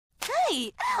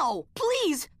Hey! Ow!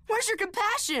 Please! Where's your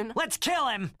compassion? Let's kill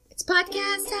him! It's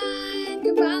podcast time.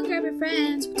 Come on, grab your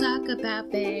friends. We'll talk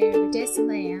about fairy distant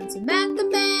lands. We met the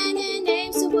man and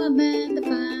names the woman. The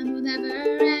fun will never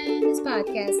end. It's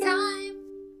podcast time.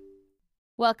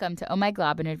 Welcome to Oh My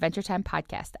Glob, an Adventure Time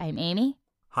podcast. I'm Amy.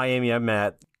 Hi, Amy. I'm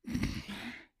Matt.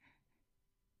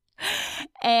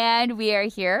 And we are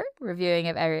here reviewing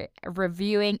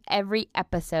every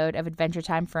episode of Adventure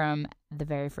Time from the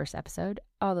very first episode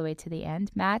all the way to the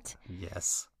end. Matt?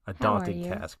 Yes. A How daunting are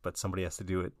you? task, but somebody has to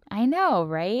do it. I know,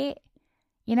 right?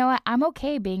 You know what? I'm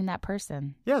okay being that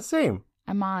person. Yeah, same.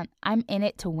 I'm in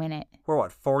it to win it. We're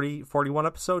what, 41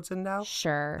 episodes in now?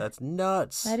 Sure. That's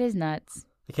nuts. That is nuts.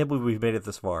 I can't believe we've made it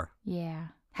this far. Yeah.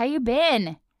 How you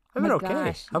been? I've been Oh okay. my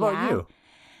gosh, How about yeah? you?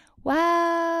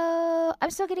 Well,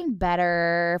 I'm still getting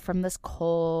better from this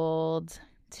cold.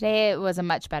 Today was a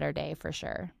much better day for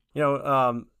sure. You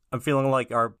know, I'm feeling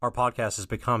like our podcast has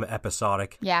become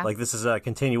episodic. Yeah. Like this is a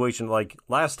continuation. Like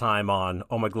last time on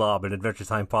Oh My Glob, an Adventure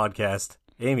Time podcast,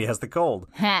 Amy has the cold.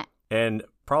 And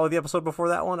probably the episode before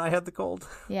that one, I had the cold.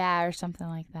 Yeah, or something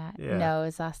like that. Yeah. No, it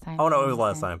was last time. Oh, no, it was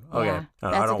last time. Okay. Yeah,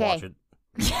 I that's don't okay. watch it.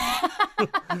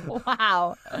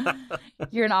 Wow.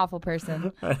 You're an awful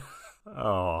person.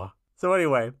 Oh. So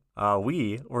anyway,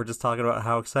 we were just talking about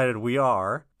how excited we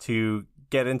are to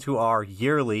get into our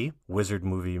yearly Wizard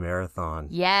movie marathon.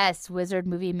 Yes, Wizard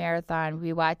Movie Marathon.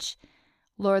 We watch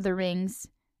Lord of the Rings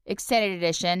Extended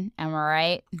Edition. Am I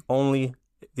right? Only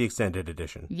the extended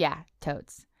edition. Yeah,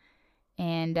 totes.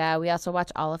 And we also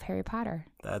watch all of Harry Potter.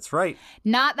 That's right.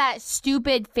 Not that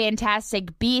stupid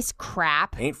Fantastic Beast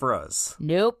crap. Ain't for us.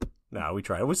 Nope. No, we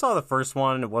tried. We saw the first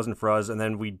one. It wasn't for us. And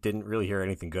then we didn't really hear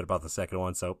anything good about the second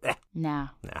one. So, No.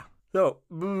 nah. So,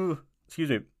 excuse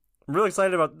me. I'm really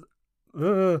excited about...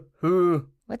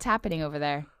 What's happening over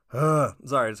there?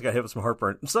 Sorry, I just got hit with some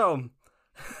heartburn. So,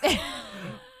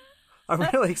 I'm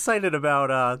really excited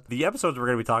about the episodes we're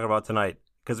going to be talking about tonight.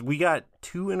 Because we got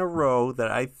 2 in a row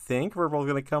that I think we're both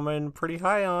going to come in pretty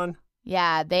high on.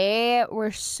 Yeah, they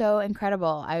were so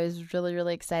incredible. I was really,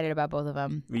 really excited about both of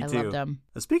them. Me I too. loved them.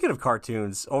 Speaking of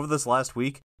cartoons, over this last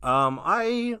week,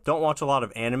 I don't watch a lot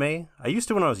of anime. I used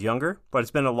to when I was younger, but it's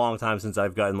been a long time since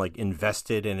I've gotten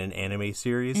invested in an anime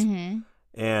series. Mm-hmm.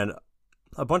 And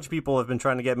a bunch of people have been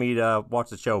trying to get me to watch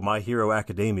the show My Hero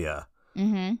Academia,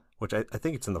 Mm-hmm. which I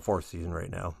think it's in the 4th season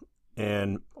right now.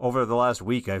 And over the last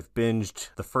week, I've binged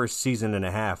the first season and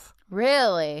a half.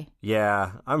 Really?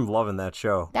 Yeah, I'm loving that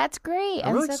show. That's great.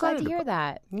 I'm really so glad to excited hear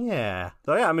that. Yeah.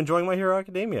 So yeah, I'm enjoying My Hero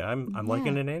Academia. I'm Yeah.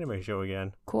 liking an anime show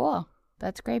again. Cool.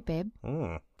 That's great, babe.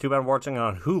 Too bad I'm watching it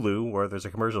on Hulu, where there's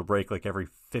a commercial break every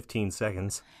 15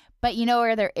 seconds. But you know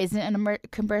where there isn't a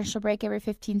commercial break every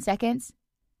 15 seconds?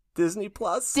 Disney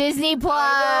Plus. Disney Plus.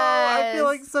 I know. I feel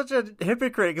like such a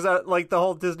hypocrite because the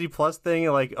whole Disney Plus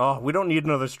thing, we don't need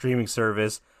another streaming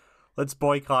service. Let's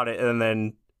boycott it. And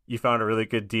then you found a really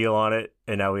good deal on it,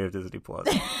 and now we have Disney Plus.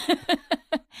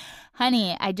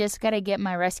 Honey, I just got to get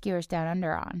my Rescuers Down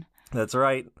Under on. That's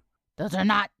right. Those are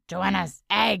not Joanna's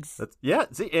eggs.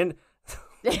 See, and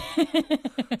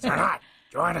they're not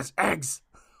Joanna's eggs.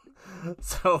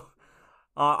 So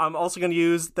I'm also going to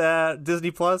use that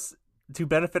Disney Plus to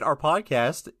benefit our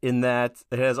podcast in that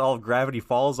it has all of Gravity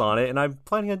Falls on it, and I'm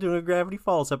planning on doing a Gravity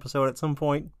Falls episode at some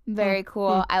point. Very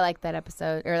cool. I like that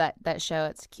episode, or that show.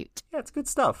 It's cute. Yeah, it's good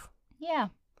stuff. Yeah.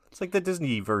 It's like the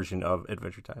Disney version of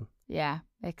Adventure Time. Yeah,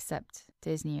 except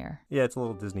Disneyer. Yeah, it's a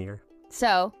little Disneyer.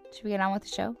 So, should we get on with the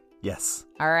show? Yes.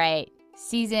 All right.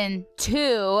 Season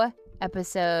 2,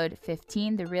 episode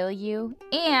 15, The Real You,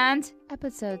 and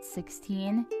episode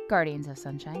 16, Guardians of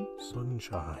Sunshine.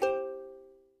 Sunshine.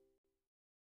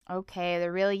 Okay,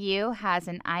 The Real You has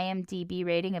an IMDb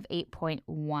rating of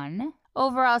 8.1.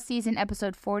 Overall season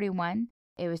episode 41.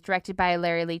 It was directed by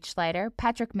Larry Leach Slider,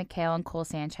 Patrick McHale, and Cole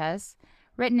Sanchez.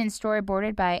 Written and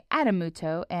storyboarded by Adam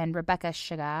Muto and Rebecca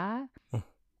Shaga.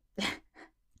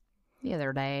 The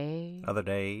other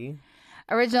day.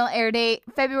 Original air date,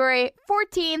 February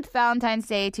 14th, Valentine's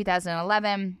Day,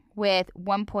 2011, with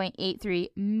 1.83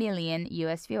 million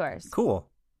U.S. viewers. Cool.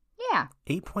 Yeah.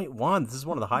 8.1. This is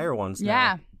one of the higher ones now.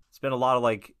 Yeah. It's been a lot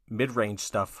of mid-range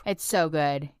stuff. It's so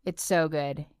good. It's so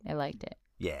good. I liked it.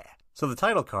 Yeah. So the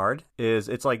title card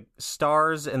it's like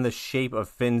stars in the shape of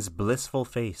Finn's blissful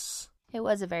face. It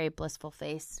was a very blissful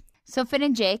face. So Finn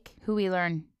and Jake, who we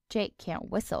learn Jake can't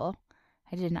whistle.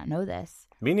 I did not know this.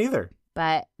 Me neither.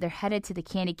 But they're headed to the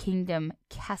Candy Kingdom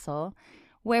castle,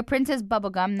 where Princess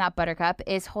Bubblegum, not Buttercup,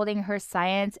 is holding her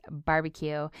science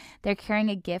barbecue. They're carrying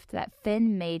a gift that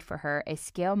Finn made for her, a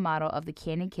scale model of the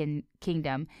Candy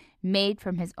Kingdom made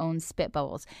from his own spit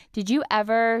bubbles. Did you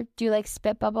ever do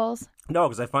spit bubbles? No,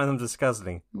 because I find them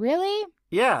disgusting. Really?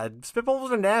 Yeah, spit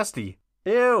bubbles are nasty.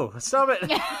 Ew, stop it.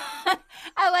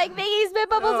 I like making spit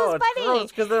bubbles. It's funny.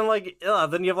 Because then,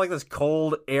 then you have, this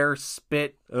cold air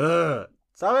spit. Ugh.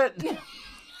 Stop it.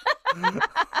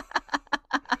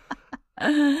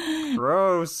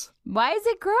 Gross. Why is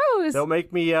it gross? Don't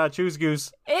make me choose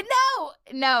goose.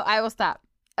 No, I will stop.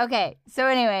 Okay, so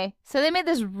anyway, they made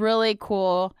this really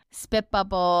cool spit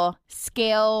bubble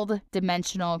scaled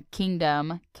dimensional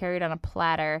kingdom carried on a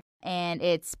platter, and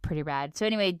it's pretty rad. So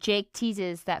anyway, Jake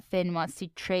teases that Finn wants to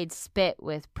trade spit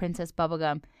with Princess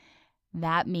Bubblegum.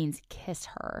 That means kiss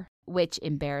her, which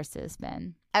embarrasses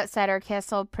Finn. Outside our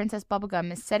castle, Princess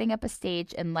Bubblegum is setting up a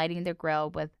stage and lighting the grill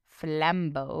with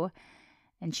flambeau.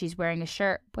 And she's wearing a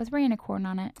shirt with rainicorn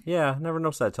on it. Yeah, never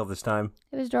noticed that till this time.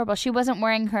 It was adorable. She wasn't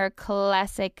wearing her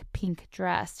classic pink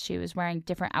dress. She was wearing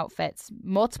different outfits.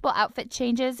 Multiple outfit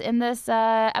changes in this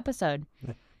episode.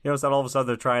 You notice that all of a sudden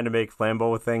they're trying to make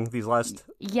flambeau a thing these last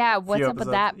Yeah, what's few up with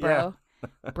episodes? that, bro?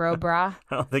 Yeah. Bro, brah.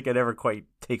 I don't think it ever quite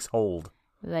takes hold.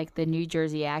 Like the New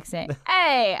Jersey accent.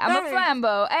 Hey, I'm a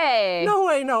flambeau. Hey. No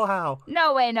way, no how.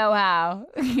 No way, no how.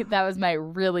 That was my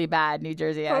really bad New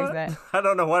Jersey accent. I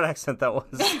don't know what accent that was.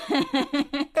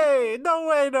 Hey, no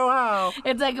way, no how.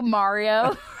 It's like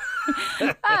Mario.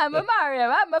 I'm a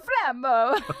Mario. I'm a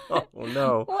flambeau. Oh,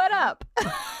 no. What up?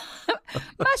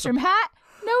 Mushroom hat?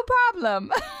 No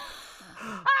problem.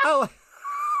 Oh,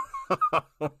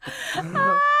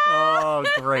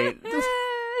 great.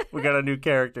 We got a new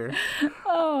character.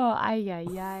 Oh, ay, ay,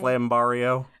 ay.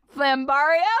 Flambario.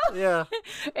 Flambario? Yeah.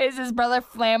 Is his brother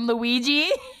Flam Luigi?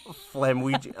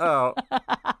 Flamweegi. Oh.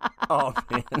 Oh,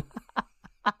 man.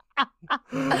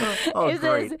 Oh, Is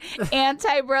great. his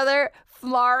anti-brother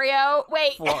Flario?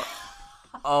 Wait.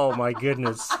 Oh, my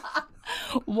goodness.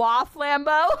 Wa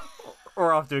Flambo?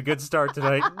 We're off to a good start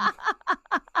tonight.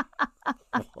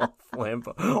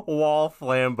 Wall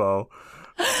Flambeau.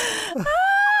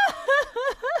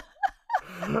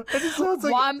 It just sounds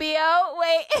like Wombio?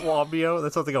 Wait. Wombio?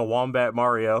 That sounds like a Wombat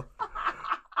Mario.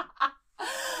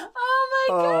 Oh, my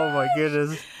God. Oh, my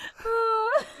goodness.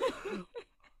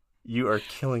 You are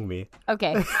killing me.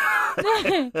 Okay.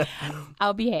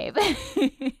 I'll behave.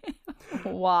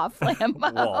 Wa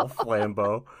Flambo. Wall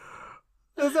Flambeau.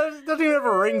 That doesn't even have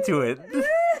a ring to it.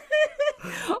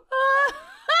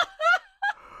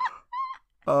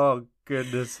 Oh,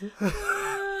 goodness.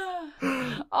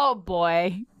 Oh,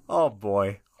 boy. Oh,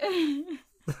 boy.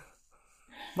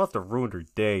 Must have ruined her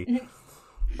day.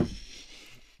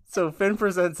 So Finn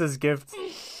presents his gift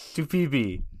to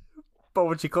PB. But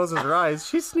when she closes her eyes,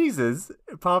 she sneezes,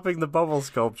 popping the bubble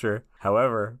sculpture.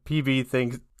 However, PB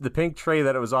thinks the pink tray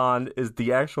that it was on is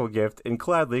the actual gift and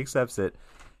gladly accepts it.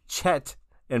 Chet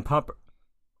and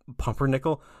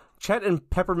Pumpernickel? Chet and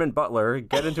Peppermint Butler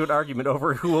get into an argument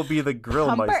over who will be the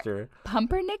Grillmeister.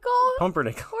 Pumpernickel?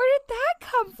 Pumpernickel. Where did that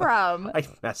come from? I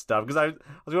messed up because I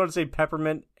was going to say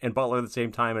Peppermint and Butler at the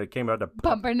same time and it came out to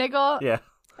Pumpernickel? Yeah.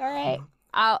 All right.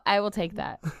 I will take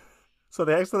that. So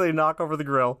they accidentally knock over the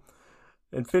grill.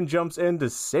 And Finn jumps in to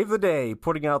save the day,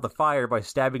 putting out the fire by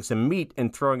stabbing some meat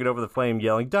and throwing it over the flame,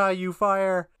 yelling, "Die, you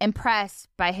fire!" Impressed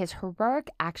by his heroic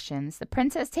actions, the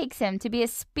princess takes him to be a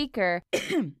speaker.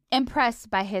 Impressed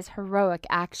by his heroic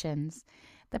actions,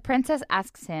 the princess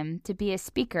asks him to be a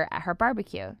speaker at her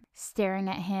barbecue, staring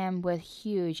at him with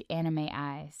huge anime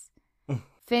eyes.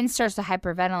 Finn starts to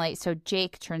hyperventilate, so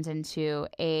Jake turns into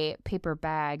a paper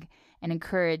bag and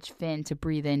encourages Finn to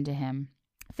breathe into him.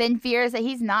 Finn fears that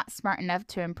he's not smart enough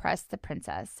to impress the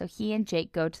princess, so he and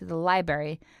Jake go to the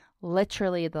library,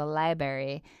 literally the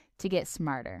library, to get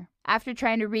smarter. After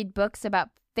trying to read books about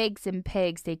figs and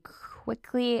pigs, they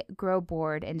quickly grow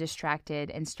bored and distracted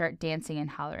and start dancing and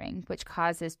hollering, which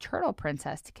causes Turtle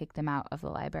Princess to kick them out of the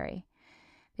library.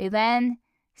 They then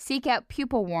seek out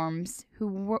pupil worms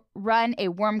who run a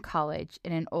worm college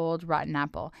in an old rotten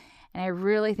apple. And I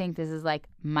really think this is like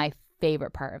my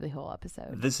favorite part of the whole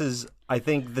episode. This is, I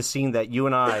think, the scene that you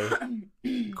and I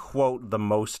quote the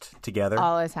most together.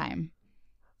 All the time.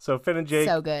 So Finn and Jake,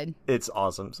 So good. It's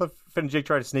awesome. So Finn and Jake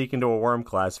try to sneak into a worm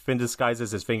class. Finn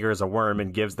disguises his finger as a worm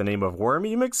and gives the name of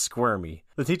Wormy McSquirmy.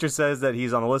 The teacher says that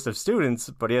he's on a list of students,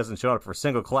 but he hasn't shown up for a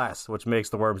single class, which makes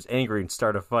the worms angry and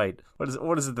start a fight.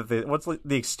 What is it that what's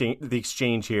the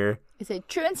exchange here? Is it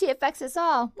truancy affects us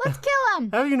all? Let's kill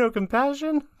him. Have you no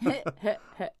compassion?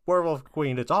 Werewolf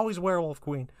Queen. It's always Werewolf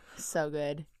Queen. So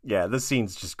good. Yeah, this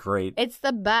scene's just great. It's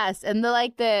the best. And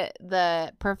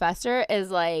the professor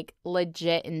is like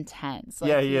legit intense. Like,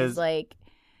 Yeah, he he's is. Like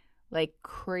Like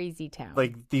crazy town.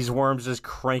 Like these worms just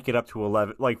crank it up to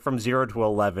 11, like from 0 to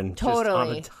 11.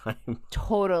 Totally. Just on a time.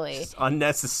 Totally. Just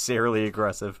unnecessarily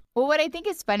aggressive. Well, what I think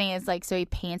is funny is like, so he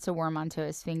paints a worm onto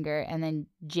his finger, and then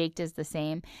Jake does the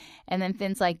same. And then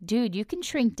Finn's like, dude, you can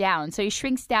shrink down. So he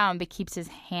shrinks down, but keeps his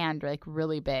hand like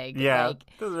really big. Yeah. Like,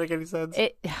 doesn't make any sense. Oh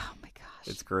my gosh.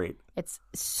 It's great. It's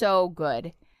so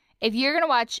good. If you're going to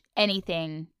watch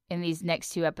anything in these next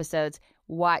 2 episodes,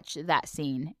 watch that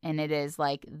scene, and it is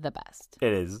like the best.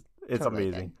 It is. It's Totally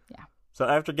amazing. good. Yeah. So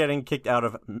after getting kicked out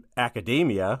of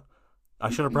academia, I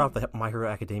should have brought the My Hero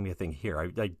Academia thing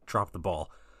here. I dropped the ball.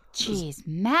 Jeez,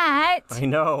 Matt. I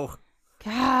know.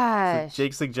 Gosh.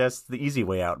 Jake suggests the easy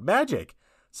way out, magic.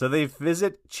 So they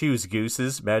visit Choose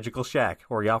Goose's magical shack,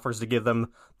 where he offers to give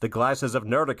them the glasses of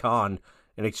Nerdicon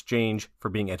in exchange for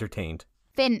being entertained.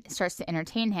 Finn starts to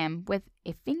entertain him with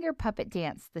a finger puppet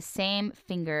dance, the same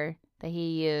finger that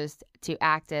he used to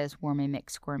act as Wormy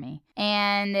McSquirmy.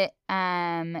 And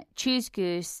Choose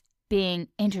Goose being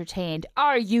entertained.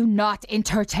 Are you not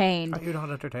entertained? Are you not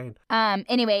entertained?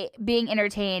 Anyway, being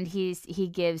entertained, he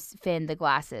gives Finn the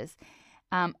glasses.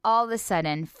 All of a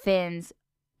sudden, Finn's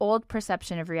old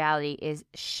perception of reality is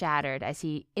shattered as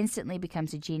he instantly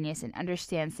becomes a genius and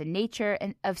understands the nature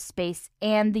of space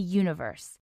and the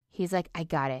universe. He's like, I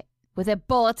got it. With a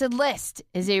bulleted list.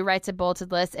 As he writes a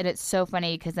bulleted list, and it's so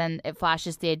funny because then it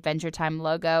flashes the Adventure Time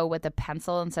logo with a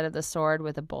pencil instead of the sword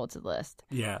with a bulleted list.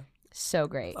 Yeah. So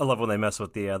great. I love when they mess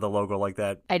with the logo like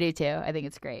that. I do too. I think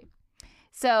it's great.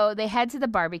 So they head to the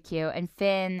barbecue, and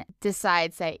Finn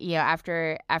decides that,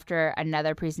 after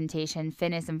another presentation,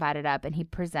 Finn is invited up, and he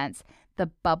presents the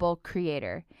Bubble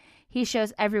Creator. He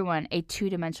shows everyone a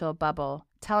 2-dimensional bubble,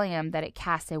 telling them that it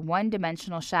casts a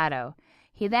 1-dimensional shadow.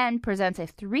 He then presents a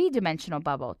 3-dimensional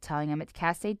bubble, telling him it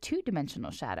casts a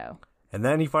 2-dimensional shadow. And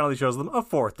then he finally shows them a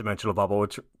 4th-dimensional bubble,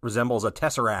 which resembles a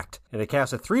tesseract, and it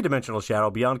casts a 3-dimensional shadow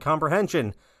beyond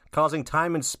comprehension, causing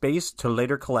time and space to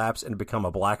later collapse and become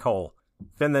a black hole.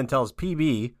 Finn then tells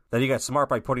PB that he got smart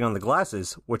by putting on the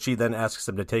glasses, which she then asks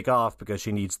him to take off because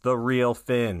she needs the real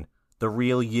Finn, the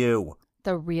real you.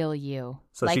 The real you.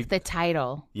 So like the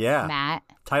title. Yeah. Matt.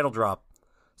 Title drop.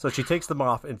 So she takes them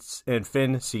off, and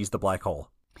Finn sees the black hole.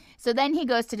 So then he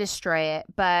goes to destroy it,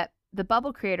 but the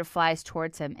Bubble Creator flies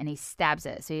towards him and he stabs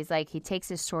it. So he takes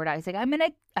his sword out. He's like, I'm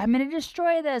gonna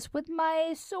destroy this with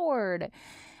my sword.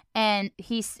 And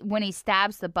when he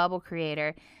stabs the Bubble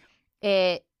Creator,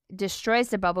 it destroys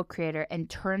the Bubble Creator and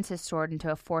turns his sword into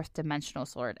a 4th-dimensional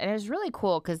sword. And it was really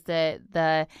cool because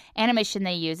the animation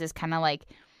they use is kind of like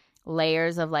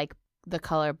layers of like the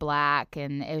color black,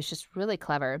 and it was just really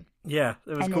clever. Yeah,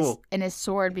 it was cool. And his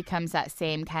sword becomes that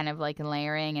same kind of like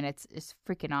layering, and it's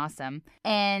freaking awesome.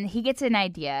 And he gets an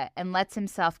idea and lets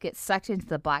himself get sucked into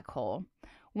the black hole.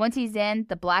 Once he's in,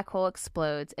 the black hole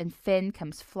explodes, and Finn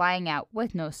comes flying out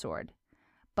with no sword.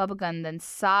 Bubblegum then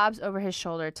sobs over his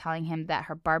shoulder, telling him that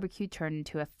her barbecue turned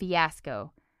into a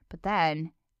fiasco. But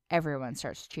then everyone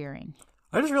starts cheering.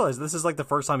 I just realized this is like the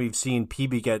first time you've seen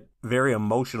PB get very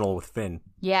emotional with Finn.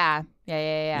 Yeah.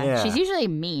 Yeah. She's usually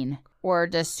mean or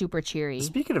just super cheery.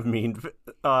 Speaking of mean,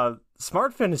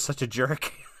 Smart Finn is such a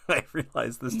jerk. I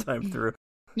realized this time through.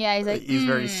 Yeah, he's like... He's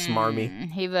very smarmy.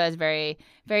 He was very,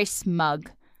 very smug.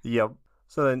 Yep.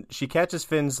 So then she catches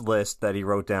Finn's list that he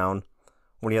wrote down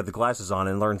when he had the glasses on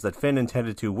and learns that Finn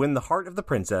intended to win the heart of the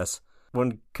princess.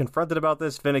 When confronted about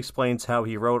this, Finn explains how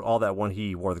he wrote all that when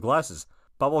he wore the glasses.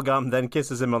 Bubblegum then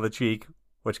kisses him on the cheek,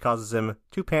 which causes him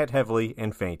to pant heavily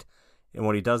and faint. And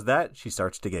when he does that, she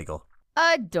starts to giggle.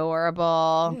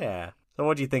 Adorable. Yeah. So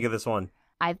what do you think of this one?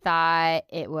 I thought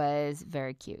it was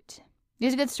very cute. It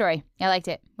was a good story. I liked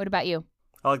it. What about you?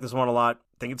 I like this one a lot.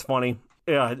 I think it's funny.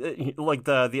 Yeah, like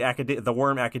the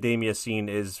worm academia scene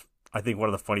is, I think, one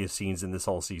of the funniest scenes in this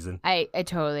whole season. I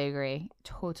totally agree.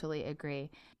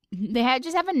 They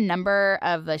just have a number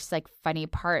of just like funny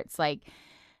parts, like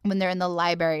when they're in the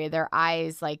library, their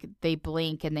eyes, like, they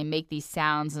blink and they make these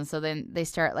sounds. And so then they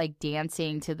start, like,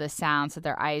 dancing to the sounds that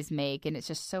their eyes make. And it's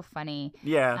just so funny.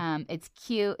 Yeah. It's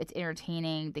cute. It's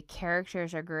entertaining. The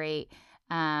characters are great.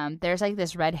 There's, like,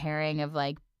 this red herring of,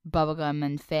 like, Bubblegum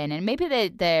and Finn. And maybe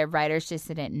the writers just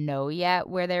didn't know yet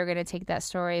where they were going to take that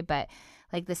story. But,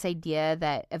 like, this idea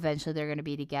that eventually they're going to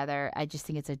be together, I just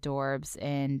think it's adorbs.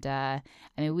 And, I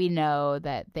mean, we know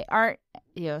that they aren't,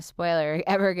 spoiler,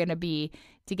 ever going to be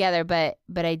together, but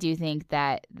I do think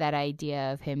that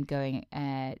idea of him going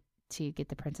to get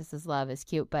the princess's love is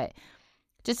cute, but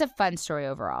just a fun story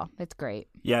overall. It's great.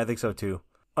 Yeah, I think so too.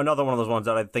 Another one of those ones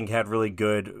that I think had really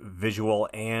good visual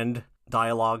and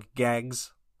dialogue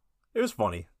gags. It was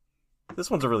funny. This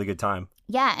one's a really good time.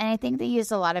 Yeah, and I think they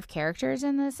used a lot of characters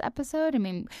in this episode. I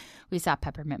mean, we saw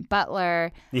Peppermint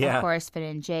Butler, of course, Finn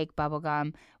and Jake,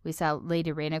 Bubblegum. We saw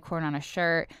Lady Rainicorn on a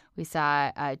shirt. We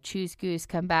saw Choose Goose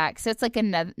come back. So it's like a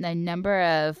number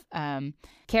of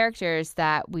characters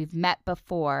that we've met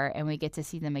before, and we get to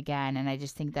see them again. And I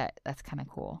just think that that's kind of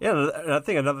cool. Yeah, and I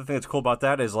think another thing that's cool about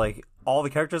that is like all the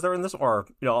characters that are in this, or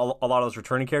a lot of those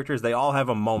returning characters, they all have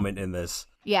a moment in this.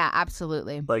 Yeah,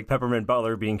 absolutely. Like Peppermint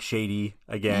Butler being shady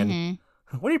again.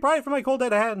 Mm-hmm. What are you buying for my cold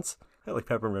dead hands? I like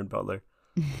Peppermint Butler.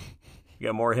 You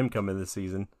got more of him coming this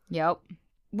season. Yep.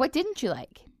 What didn't you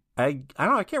like? I don't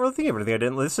know. I can't really think of anything I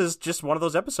didn't. This is just one of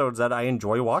those episodes that I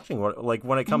enjoy watching. Like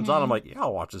when it comes on, I'm like, yeah,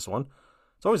 I'll watch this one.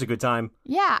 It's always a good time.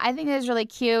 Yeah, I think it was really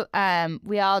cute.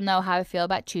 We all know how I feel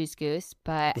about Choose Goose,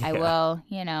 but I will,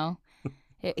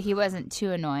 he wasn't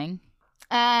too annoying.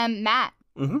 Matt,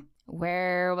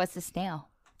 where was the snail?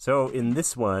 So in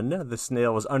this one, the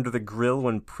snail was under the grill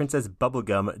when Princess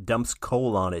Bubblegum dumps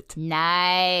coal on it.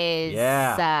 Nice.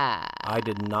 Yeah. I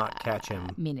did not catch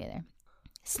him. Me neither.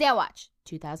 Snail Watch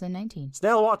 2019.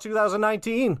 Snail Watch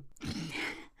 2019.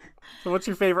 So what's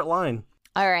your favorite line?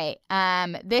 All right.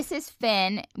 This is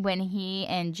Finn when he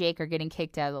and Jake are getting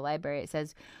kicked out of the library. It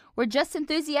says, "We're just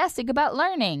enthusiastic about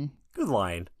learning." Good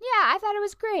line. Yeah, I thought it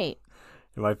was great.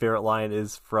 And my favorite line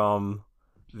is from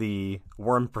the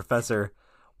worm professor.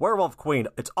 Werewolf Queen.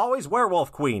 It's always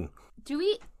Werewolf Queen. Do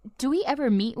we ever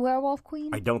meet Werewolf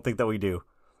Queen? I don't think that we do.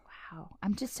 Wow.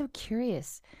 I'm just so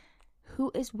curious.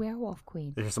 Who is Werewolf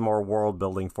Queen? There's some more world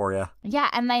building for you. Yeah,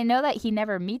 and I know that he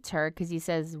never meets her because he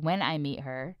says, "when I meet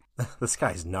her." This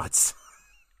guy's nuts.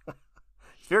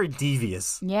 He's very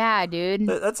devious. Yeah, dude.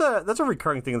 That's a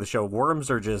recurring thing in the show. Worms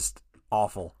are just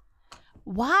awful.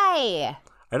 Why?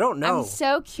 I don't know. I'm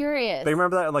so curious. They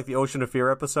remember that in like the Ocean of Fear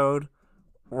episode?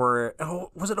 Where,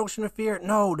 was it Ocean of Fear?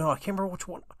 No, I can't remember which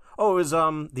one. Oh, it was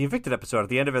the Evicted episode. At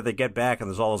the end of it, they get back and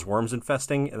there's all those worms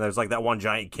infesting, and there's like that one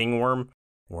giant king worm.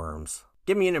 Worms.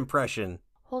 Give me an impression.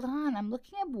 Hold on, I'm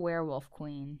looking up Werewolf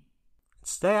Queen.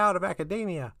 Stay out of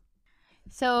academia.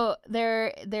 So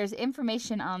there's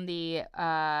information on the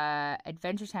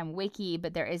Adventure Time wiki,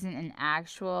 but there isn't an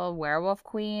actual Werewolf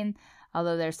Queen,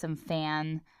 although there's some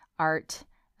fan art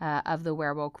of the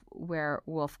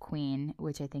werewolf queen,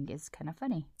 which I think is kind of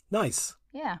funny. Nice.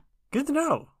 Yeah. Good to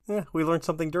know. Yeah, we learned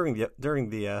something during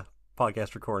the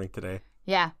podcast recording today.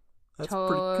 Yeah. That's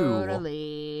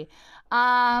totally. Pretty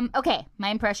cool. Okay, my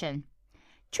impression.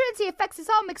 Trinity affects us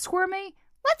all, McSquirmy.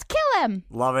 Let's kill him.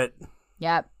 Love it.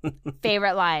 Yep.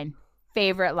 Favorite line.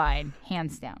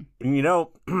 Hands down. You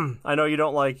know, I know you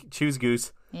don't like Choose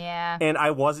Goose. Yeah. And I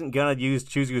wasn't going to use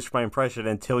Choose Goose for my impression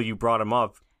until you brought him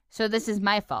up. So this is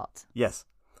my fault. Yes.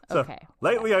 So, okay.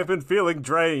 Lately I've been feeling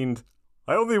drained.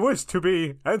 I only wish to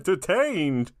be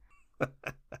entertained.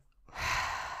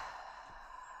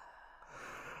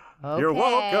 Okay. You're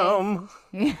welcome.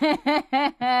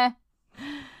 I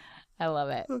love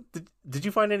it. Did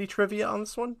you find any trivia on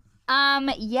this one?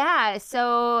 Yeah.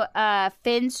 So,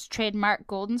 Finn's trademark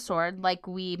golden sword, like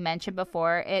we mentioned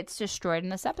before, it's destroyed in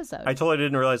this episode. I totally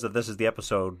didn't realize that this is the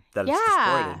episode that it's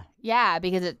destroyed in. Yeah,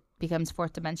 because it becomes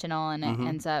fourth dimensional and it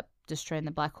ends up destroying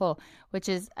the black hole, which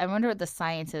is, I wonder what the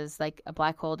science is, like a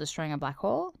black hole destroying a black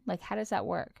hole? Like, how does that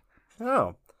work?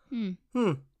 Oh.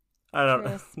 I don't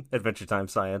know. Adventure Time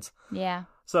science. Yeah.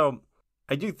 So,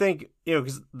 I do think,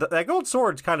 because that gold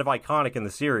sword's kind of iconic in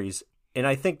the series, and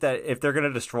I think that if they're going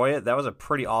to destroy it, that was a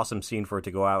pretty awesome scene for it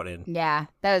to go out in. Yeah,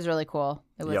 that was really cool.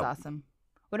 It was awesome.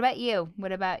 What about you?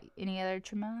 What about any other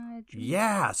trauma?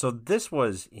 Yeah, so this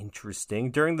was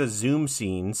interesting. During the Zoom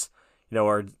scenes,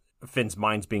 where Finn's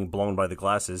mind's being blown by the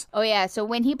glasses. Oh, yeah. So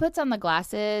when he puts on the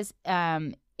glasses,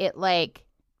 it, like,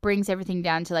 brings everything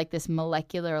down to, like, this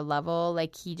molecular level.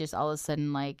 Like, he just all of a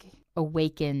sudden, like,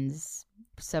 awakens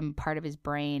some part of his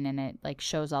brain, and it, like,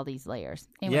 shows all these layers.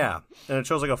 Anyway. Yeah, and it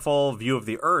shows, like, a full view of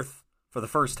the Earth for the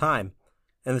first time.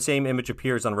 And the same image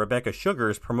appears on Rebecca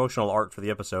Sugar's promotional art for the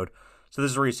episode. So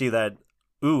this is where you see that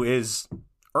Ooh is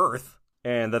Earth,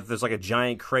 and that there's like a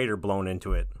giant crater blown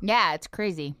into it. Yeah, it's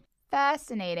crazy.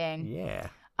 Fascinating. Yeah.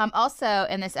 Also,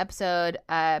 in this episode,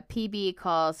 PB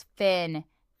calls Finn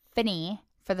Finny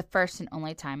for the first and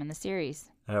only time in the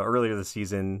series. Earlier this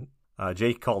season,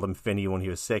 Jake called him Finny when he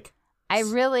was sick. I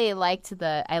really liked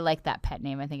that pet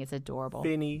name. I think it's adorable.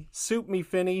 Finny. Soup me,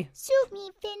 Finny. Soup me,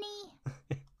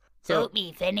 Finny. Suit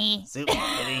me, Finny. Suit me,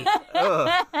 Finny.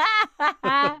 Ugh.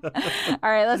 All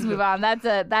right, let's move on.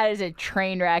 That is a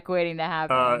train wreck waiting to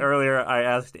happen. Earlier, I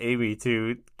asked Amy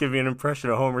to give me an impression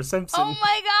of Homer Simpson. Oh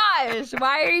my gosh!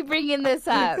 Why are you bringing this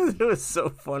up? It was so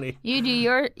funny. If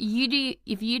you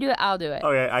do it, I'll do it.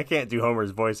 Okay, I can't do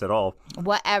Homer's voice at all.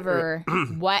 Whatever.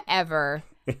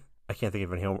 I can't think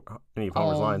of any of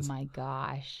Homer's lines. Oh my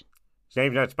gosh. His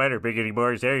name's not Spider Pig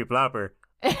anymore. He's Harry Plopper.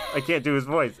 I can't do his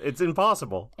voice. It's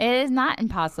impossible. It is not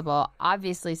impossible.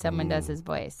 Obviously, someone does his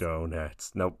voice.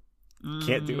 Donuts. Nope.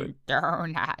 Can't do it.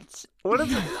 Donuts. What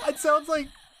is it? It sounds like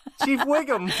Chief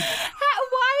Wiggum.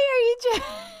 Why are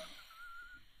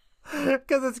you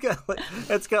Because it's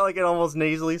got like an almost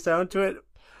nasally sound to it.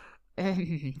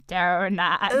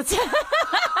 Donuts.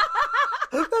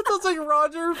 That sounds like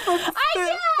Roger from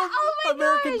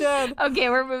American Dad. Okay,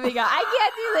 we're moving on. I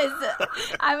can't do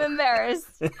this. I'm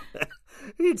embarrassed.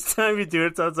 Each time you do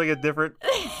it, it sounds like a different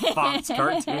Fox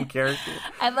cartoon character.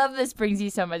 I love this brings you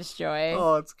so much joy.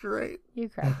 Oh, it's great. You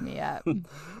crack me up.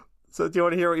 So do you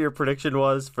want to hear what your prediction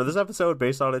was for this episode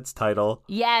based on its title?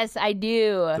 Yes, I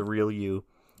do. The Real You.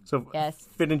 So Yes.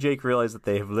 Finn and Jake realize that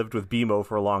they have lived with BMO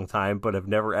for a long time, but have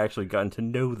never actually gotten to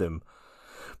know them.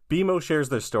 BMO shares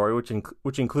their story,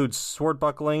 which includes sword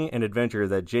buckling and adventure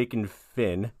that Jake and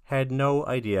Finn had no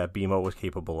idea BMO was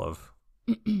capable of.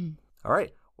 All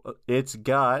right. Well, it's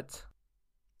got...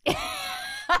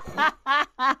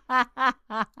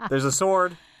 There's a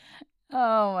sword.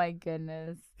 Oh my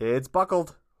goodness. It's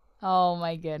buckled. Oh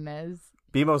my goodness.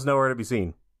 BMO's nowhere to be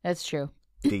seen. That's true.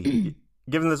 D.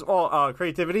 Given this all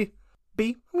creativity,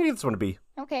 B. I'm going to give this one a B.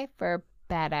 Okay, for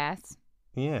badass.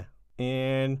 Yeah.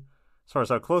 And as far as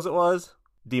how close it was,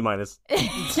 D-. So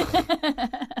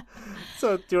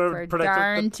do you want to For predict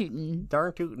darn tootin'.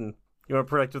 Darn tootin'. You want to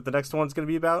predict what the next one's going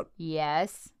to be about?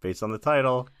 Yes. Based on the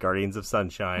title, Guardians of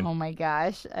Sunshine. Oh my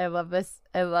gosh. I love this.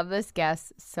 I love this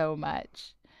guess so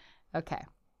much. Okay.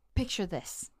 Picture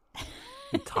this.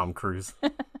 Tom Cruise.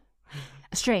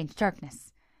 A strange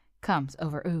darkness comes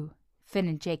over Ooh. Finn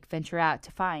and Jake venture out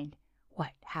to find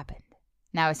what happened.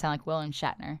 Now I sound like William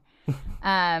Shatner.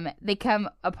 They come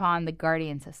upon the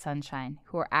Guardians of Sunshine,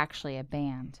 who are actually a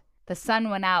band. The sun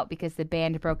went out because the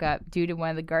band broke up due to one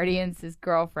of the Guardians'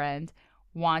 girlfriend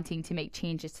wanting to make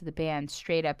changes to the band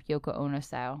straight up Yoko Ono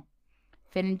style.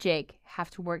 Finn and Jake have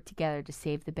to work together to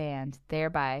save the band,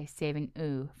 thereby saving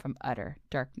Ooh from utter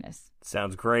darkness.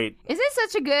 Sounds great. Is this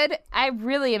such a good... I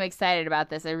really am excited about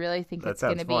this. I really think it's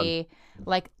going to be,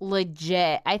 like,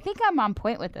 legit. I think I'm on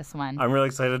point with this one. I'm really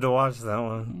excited to watch that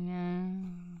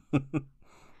one. Yeah.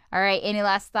 All right. Any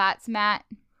last thoughts, Matt?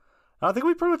 I think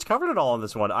we pretty much covered it all on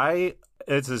this one.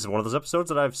 This is one of those episodes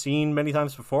that I've seen many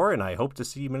times before, and I hope to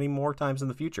see many more times in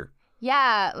the future.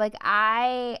 Yeah, like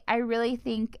I really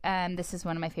think this is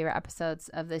one of my favorite episodes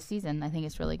of this season. I think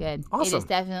it's really good. Awesome. It is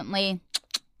definitely...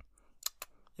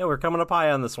 Yeah, we're coming up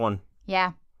high on this one.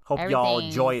 Yeah. Hope y'all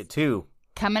enjoy it too.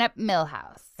 Coming up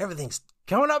Millhouse. Everything's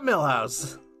coming up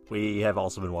Millhouse. We have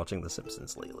also been watching The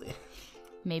Simpsons lately.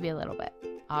 Maybe a little bit.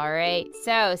 All right.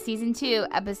 So, Season 2,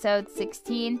 Episode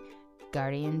 16,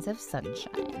 Guardians of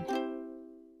Sunshine.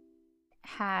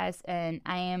 Has an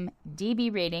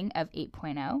IMDb rating of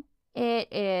 8.0.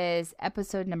 It is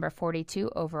episode number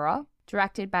 42 overall.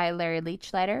 Directed by Larry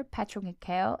Leachlider, Patrick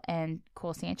McHale, and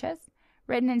Cole Sanchez.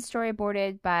 Written and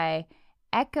storyboarded by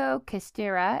Echo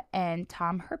Castira and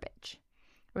Tom Herbage.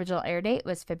 Original air date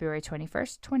was February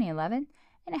 21st, 2011,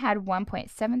 and it had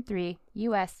 1.73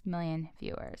 U.S. million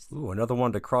viewers. Ooh, another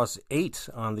one to cross 8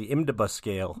 on the IMDb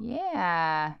scale.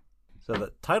 Yeah. So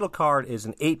the title card is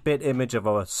an 8-bit image of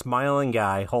a smiling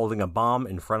guy holding a bomb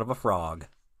in front of a frog.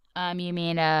 You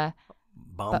mean a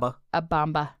Bomba? A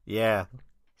bomba. Yeah.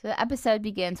 So the episode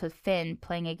begins with Finn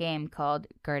playing a game called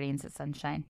Guardians of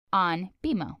Sunshine on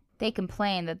BMO. They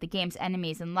complain that the game's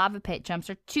enemies and lava pit jumps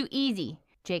are too easy.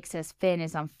 Jake says Finn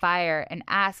is on fire and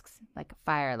asks,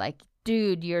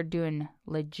 dude, you're doing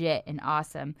legit and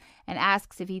awesome, and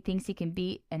asks if he thinks he can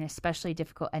beat an especially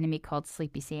difficult enemy called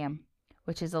Sleepy Sam,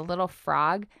 which is a little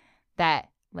frog that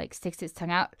sticks its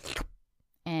tongue out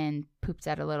and poops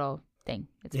out a little thing.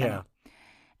 It's funny. Yeah.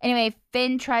 Anyway,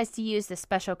 Finn tries to use the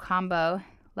special combo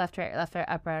left, right,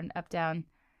 up, round, up, down,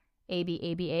 A, B,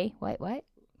 A, B, A. What?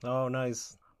 Oh,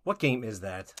 nice. What game is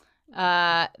that?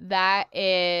 That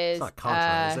is... It's not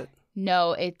Contra, is it?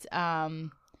 No, it's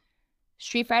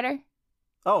Street Fighter.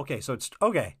 Oh, okay. So it's...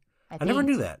 Okay. I never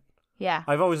knew that. Yeah.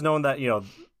 I've always known that,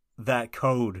 that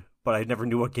code, but I never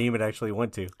knew what game it actually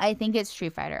went to. I think it's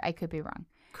Street Fighter. I could be wrong.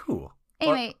 Cool.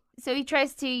 Anyway, So he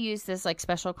tries to use this like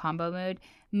special combo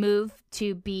move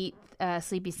to beat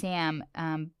Sleepy Sam,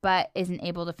 but isn't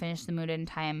able to finish the move in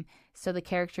time. So the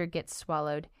character gets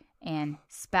swallowed and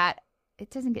spat. It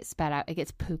doesn't get spat out. It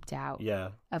gets pooped out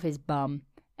of his bum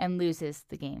and loses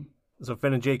the game. So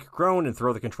Finn and Jake groan and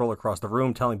throw the controller across the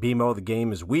room, telling BMO the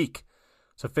game is weak.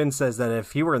 So Finn says that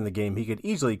if he were in the game, he could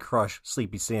easily crush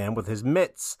Sleepy Sam with his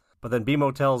mitts. But then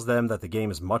BMO tells them that the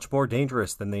game is much more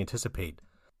dangerous than they anticipate.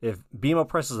 If BMO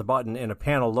presses a button in a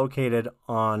panel located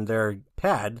on their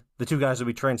pad, the two guys will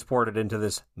be transported into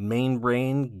this main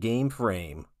brain game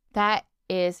frame. That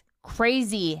is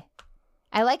crazy.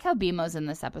 I like how BMO's in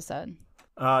this episode.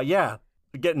 Yeah,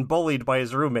 getting bullied by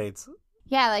his roommates.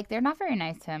 Yeah, like they're not very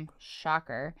nice to him.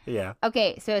 Shocker. Yeah.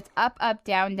 Okay, so it's up, up,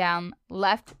 down, down,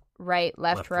 left, right,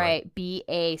 left, right, B,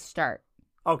 A, start.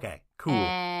 Okay, cool.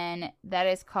 And that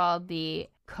is called the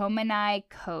Komanai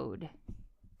Code.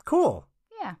 Cool.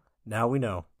 Yeah. Now we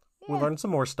know. Yeah. We learned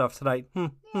some more stuff tonight.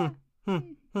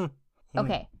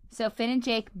 Okay, so Finn and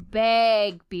Jake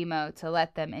beg BMO to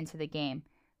let them into the game,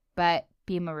 but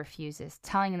BMO refuses,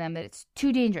 telling them that it's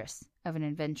too dangerous of an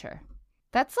adventure.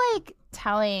 That's like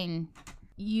telling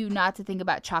you not to think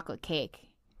about chocolate cake.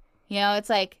 You know, it's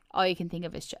like all you can think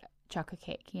of is chocolate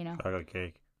cake, you know? Chocolate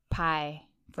cake. Pie.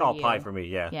 Pie for me,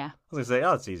 yeah. Yeah. I was going to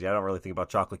say, it's easy. I don't really think about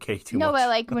chocolate cake too much. No, but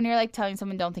like when you're like telling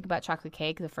someone don't think about chocolate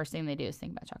cake, the first thing they do is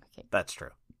think about chocolate cake. That's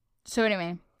true. So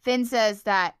anyway, Finn says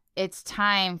that it's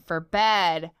time for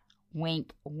bed.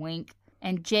 Wink, wink.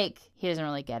 And Jake, he doesn't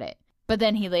really get it. But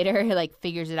then he later like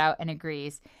figures it out and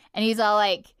agrees. And he's all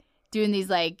like doing these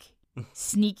like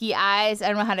sneaky eyes. I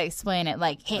don't know how to explain it.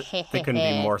 Like, hey. They couldn't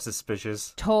be more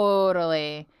suspicious.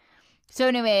 Totally. So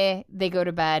anyway, they go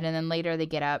to bed and then later they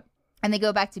get up and they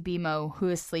go back to BMO, who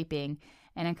is sleeping,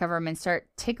 and uncover him and start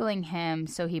tickling him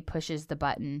so he pushes the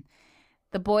button.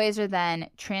 The boys are then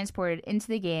transported into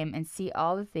the game and see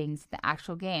all the things in the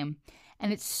actual game.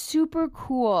 And it's super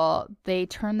cool. They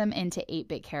turn them into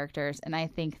 8-bit characters, and I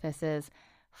think this is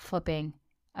flipping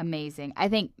amazing. I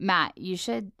think, Matt, you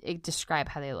should describe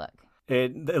how they look.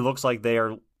 It looks like they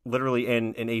are literally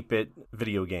in an 8-bit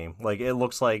video game. Like, it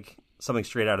looks like something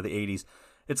straight out of the 80s.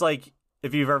 It's like,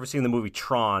 if you've ever seen the movie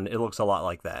Tron, it looks a lot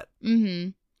like that.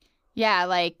 Mm-hmm. Yeah,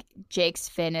 like Jake's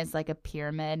fin is like a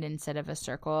pyramid instead of a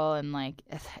circle, and like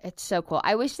it's so cool.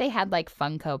 I wish they had like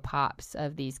Funko Pops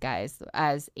of these guys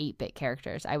as 8-bit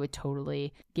characters. I would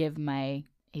totally give a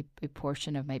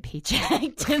portion of my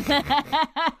paycheck to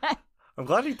that. I'm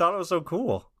glad you thought it was so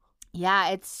cool. Yeah,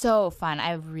 it's so fun.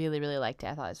 I really, really liked it.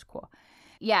 I thought it was cool.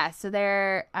 Yeah, so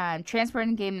they're transported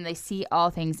in the game and they see all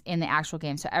things in the actual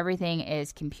game. So everything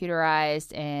is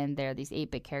computerized and they're these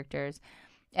 8-bit characters.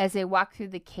 As they walk through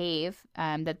the cave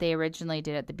that they originally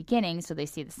did at the beginning, so they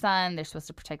see the sun, they're supposed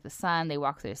to protect the sun, they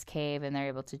walk through this cave and they're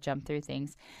able to jump through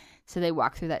things. So they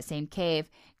walk through that same cave.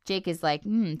 Jake is like,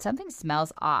 something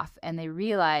smells off. And they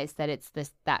realize that it's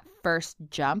that first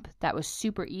jump that was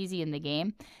super easy in the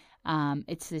game.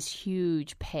 It's this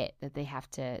huge pit that they have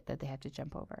to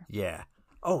jump over. Yeah.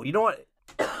 Oh, you know what?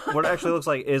 What it actually looks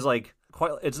like is like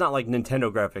it's not like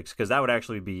Nintendo graphics, because that would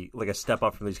actually be like a step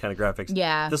up from these kind of graphics.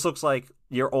 Yeah. This looks like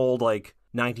your old like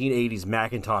 1980s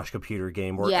Macintosh computer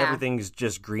game where everything's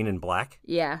just green and black.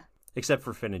 Yeah. Except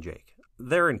for Finn and Jake.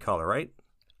 They're in color, right?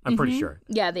 I'm pretty sure.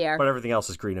 Yeah, they are. But everything else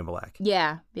is green and black.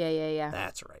 Yeah.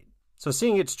 That's right. So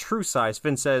seeing its true size,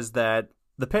 Finn says that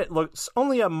the pit looks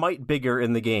only a mite bigger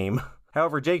in the game.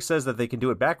 However, Jake says that they can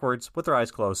do it backwards with their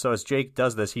eyes closed. So as Jake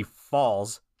does this, he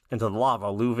falls into the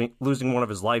lava, losing one of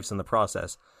his lives in the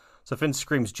process. So Finn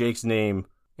screams Jake's name,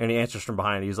 and he answers from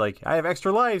behind. He's like, I have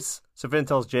extra lives. So Finn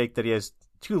tells Jake that he has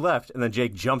 2 left, and then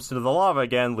Jake jumps into the lava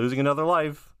again, losing another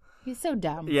life. He's so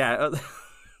dumb. Yeah,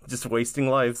 just wasting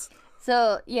lives.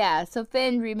 So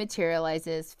Finn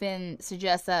rematerializes. Finn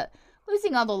suggests that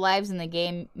losing all the lives in the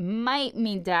game might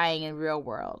mean dying in real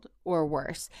world, or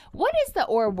worse. What is the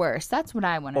or worse? That's what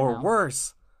I want to know. Or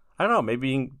worse. I don't know.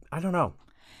 Maybe, I don't know.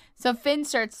 So Jake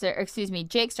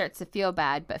starts to feel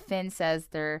bad, but Finn says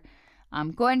they're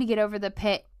going to get over the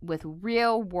pit with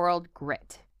real world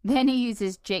grit. Then he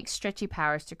uses Jake's stretchy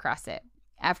powers to cross it.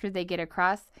 After they get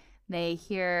across, they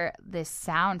hear this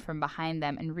sound from behind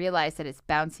them and realize that it's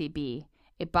Bouncy Bee,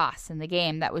 a boss in the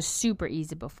game that was super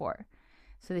easy before.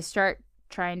 So they start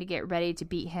trying to get ready to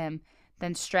beat him,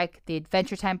 then strike the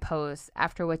Adventure Time pose,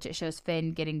 after which it shows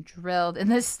Finn getting drilled in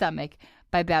the stomach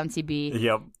by Bouncy Bee.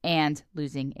 Yep. And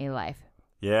losing a life.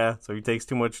 Yeah, so he takes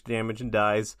too much damage and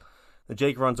dies. Then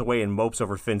Jake runs away and mopes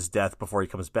over Finn's death before he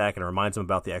comes back and reminds him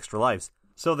about the extra lives.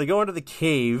 So they go into the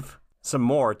cave some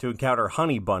more to encounter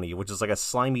Honey Bunny, which is like a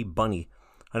slimy bunny,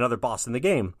 another boss in the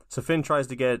game. So Finn tries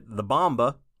to get the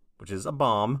Bomba, which is a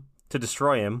bomb, to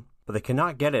destroy him, but they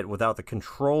cannot get it without the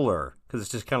controller, because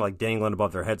it's just kind of like dangling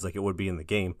above their heads like it would be in the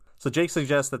game. So Jake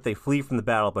suggests that they flee from the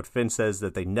battle, but Finn says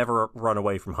that they never run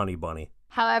away from Honey Bunny.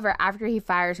 However, after he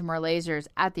fires more lasers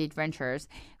at the adventurers,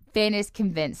 Finn is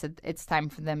convinced that it's time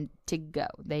for them to go.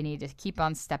 They need to keep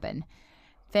on stepping.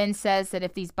 Finn says that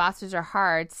if these bosses are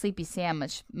hard, Sleepy Sam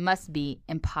must be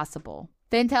impossible.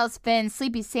 Finn tells Finn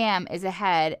Sleepy Sam is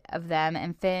ahead of them,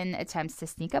 and Finn attempts to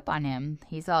sneak up on him.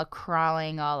 He's all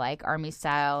crawling, all like army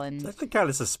style. And That's kind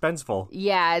of suspenseful.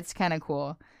 yeah, it's kind of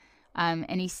cool.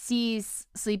 And he sees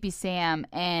Sleepy Sam,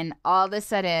 and all of a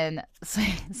sudden,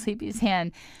 Sleepy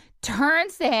Sam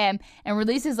turns to him and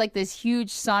releases like this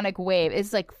huge sonic wave.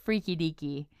 It's like freaky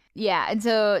deaky. Yeah, and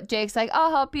so Jake's like,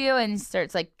 I'll help you, and he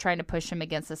starts like trying to push him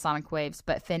against the sonic waves,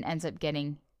 but Finn ends up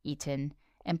getting eaten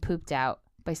and pooped out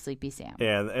by Sleepy Sam.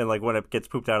 Yeah, and like when it gets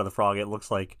pooped out of the frog, it looks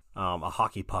like a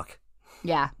hockey puck.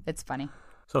 Yeah, it's funny.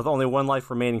 So with only one life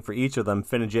remaining for each of them,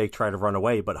 Finn and Jake try to run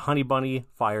away, but Honey Bunny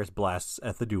fires blasts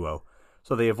at the duo.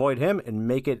 So they avoid him and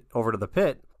make it over to the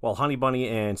pit, while Honey Bunny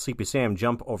and Sleepy Sam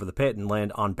jump over the pit and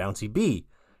land on Bouncy Bee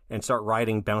and start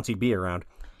riding Bouncy Bee around.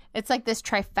 It's like this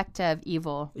trifecta of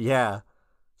evil. Yeah.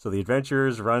 So the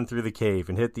adventurers run through the cave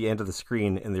and hit the end of the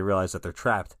screen, and they realize that they're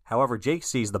trapped. However, Jake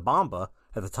sees the Bomba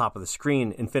at the top of the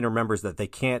screen, and Finn remembers that they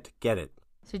can't get it.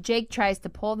 So Jake tries to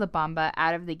pull the Bomba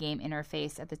out of the game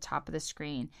interface at the top of the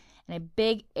screen, and a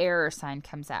big error sign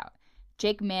comes out.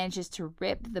 Jake manages to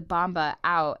rip the Bomba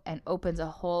out and opens a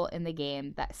hole in the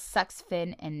game that sucks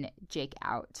Finn and Jake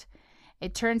out.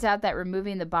 It turns out that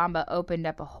removing the Bomba opened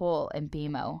up a hole in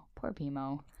Beemo. Poor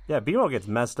Beemo. Yeah, Beemo gets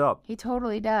messed up. He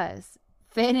totally does.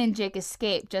 Finn and Jake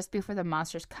escape just before the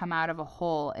monsters come out of a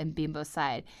hole in Beemo's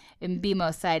side. And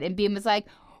Beemo's like,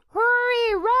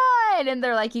 hurry, run! And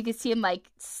they're like, you can see him like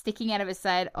sticking out of his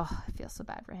side. Oh, I feel so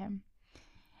bad for him.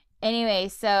 Anyway,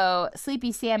 so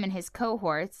Sleepy Sam and his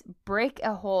cohorts break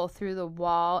a hole through the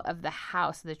wall of the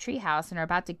house, the tree house, and are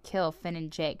about to kill Finn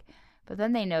and Jake. But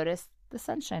then they notice the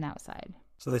sunshine outside.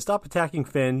 So they stop attacking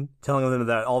Finn, telling them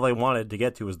that all they wanted to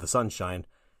get to was the sunshine,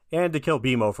 and to kill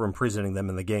Beemo for imprisoning them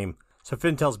in the game. So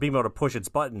Finn tells Beemo to push its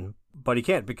button, but he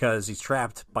can't because he's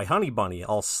trapped by Honey Bunny,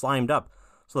 all slimed up.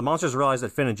 So the monsters realize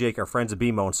that Finn and Jake are friends of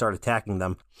Beemo and start attacking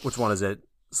them. Which one is it?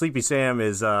 Sleepy Sam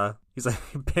is, he's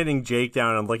like pinning Jake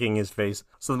down and licking his face.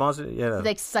 So the monster, yeah. He's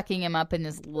like sucking him up in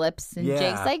his lips, and Yeah.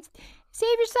 Jake's like,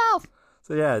 save yourself.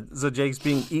 So yeah, so Jake's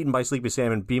being eaten by Sleepy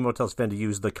Sam, and Beemo tells Finn to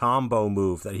use the combo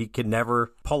move that he can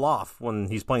never pull off when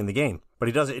he's playing the game. But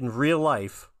he does it in real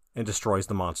life and destroys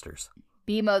the monsters.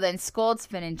 Beemo then scolds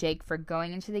Finn and Jake for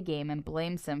going into the game and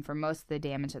blames them for most of the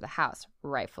damage of the house,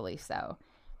 rightfully so.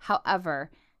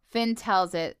 However, Finn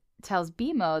tells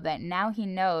Beemo that now he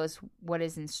knows what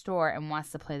is in store and wants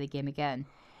to play the game again.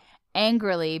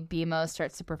 Angrily, Beemo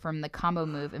starts to perform the combo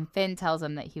move, and Finn tells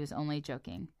him that he was only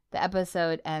joking. The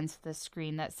episode ends with a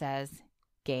screen that says,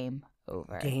 game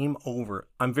over. Game over.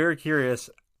 I'm very curious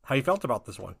how you felt about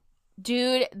this one.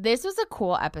 Dude, this was a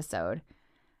cool episode.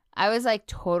 I was like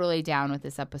totally down with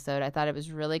this episode. I thought it was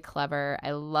really clever.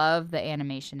 I love the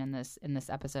animation in this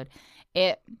episode.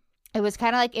 It was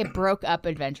kind of like it broke up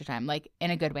Adventure Time, like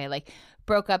in a good way. Like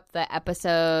broke up the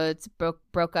episodes,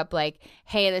 broke up like,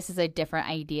 hey, this is a different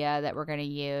idea that we're gonna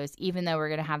use, even though we're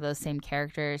gonna have those same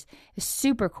characters. It's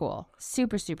super cool,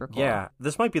 super cool. Yeah,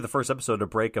 this might be the first episode to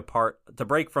break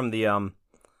from the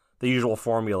usual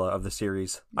formula of the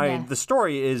series. Yeah. The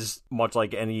story is much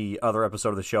like any other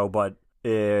episode of the show, but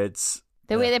it's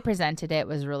the way they presented it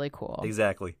was really cool.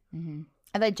 Exactly. Mm-hmm.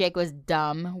 I thought Jake was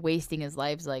dumb, wasting his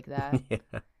lives like that.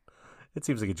 Yeah. It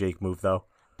seems like a Jake move, though.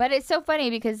 But it's so funny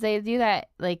because they do that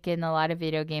like in a lot of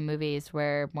video game movies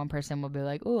where one person will be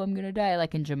like, oh, I'm going to die,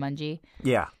 like in Jumanji.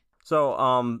 Yeah. So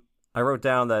I wrote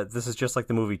down that this is just like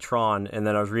the movie Tron, and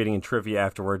then I was reading in trivia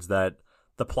afterwards that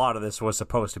the plot of this was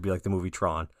supposed to be like the movie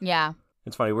Tron. Yeah.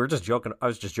 It's funny. We were just joking. I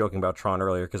was just joking about Tron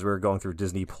earlier because we were going through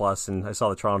Disney Plus, and I saw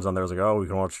the Trons on there. I was like, oh, we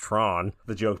can watch Tron.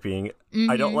 The joke being,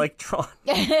 I don't like Tron.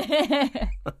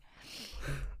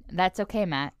 That's okay,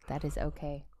 Matt. That is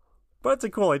okay. But it's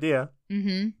a cool idea.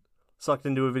 Mm-hmm. Sucked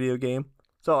into a video game.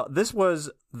 So this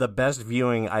was the best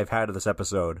viewing I've had of this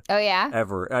episode. Oh, yeah?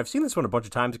 Ever. I've seen this one a bunch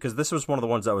of times because this was one of the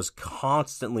ones that was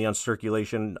constantly on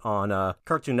circulation on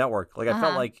Cartoon Network. Like, I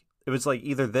felt like it was like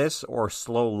either this or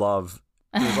Slow Love.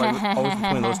 It was like always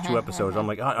between those two episodes. I'm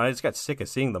like, I just got sick of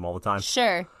seeing them all the time.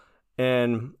 Sure.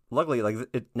 And luckily, like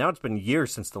now it's been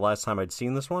years since the last time I'd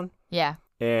seen this one. Yeah.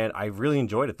 And I really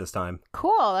enjoyed it this time.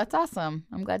 Cool. That's awesome.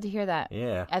 I'm glad to hear that.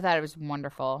 Yeah. I thought it was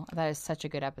wonderful. I thought it was such a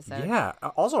good episode. Yeah.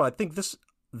 Also, I think this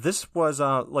was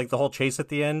like the whole chase at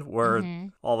the end where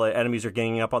all the enemies are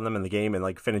ganging up on them in the game and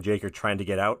like Finn and Jake are trying to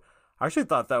get out. I actually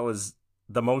thought that was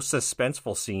the most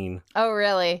suspenseful scene Oh,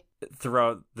 really?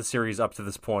 throughout the series up to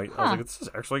this point. I was Huh. like, this is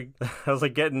actually, I was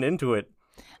like getting into it.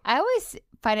 I always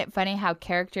find it funny how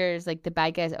characters, like the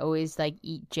bad guys, always like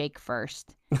eat Jake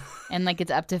first. And like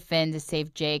it's up to Finn to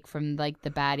save Jake from like the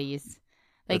baddies.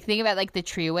 Like think about like the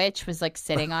tree witch was like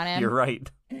sitting on him. You're right.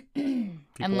 And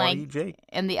People like, wanna eat Jake.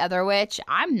 and the other witch,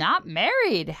 I'm not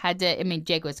married, had to, I mean,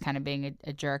 Jake was kind of being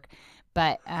a jerk,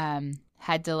 but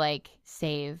had to like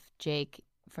save Jake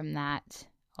from that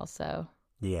also.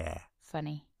 Yeah.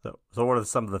 Funny. So what are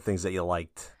some of the things that you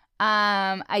liked?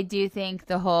 I do think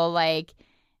the whole like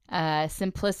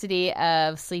simplicity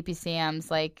of Sleepy Sam's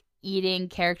like eating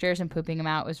characters and pooping them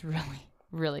out was really,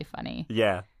 really funny.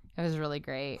 Yeah. It was really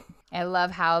great. I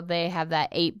love how they have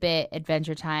that 8-bit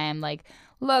Adventure Time like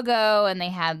logo, and they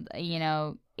had, you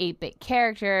know, 8-bit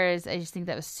characters. I just think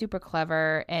that was super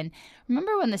clever. And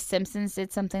remember when The Simpsons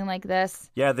did something like this?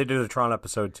 Yeah, they did a Tron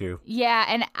episode too. Yeah,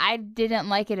 and I didn't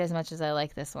like it as much as I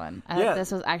like this one. I Yeah. thought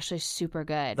this was actually super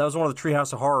good. That was one of the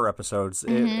Treehouse of Horror episodes.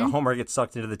 Homer gets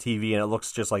sucked into the TV and it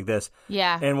looks just like this.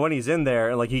 Yeah. And when he's in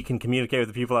there, like he can communicate with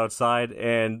the people outside,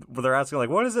 and they're asking like,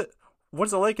 "What is it?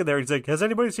 What's it like in there?" He's like, "Has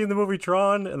anybody seen the movie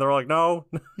Tron?" And they're like, "No."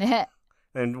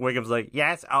 And Wiggum's like,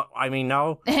 "Yes, I mean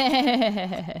no."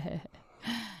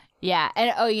 Yeah,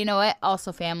 and oh, you know what?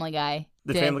 Also, Family Guy.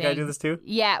 Did did a Family Guy thing. do this too?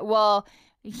 Yeah, well,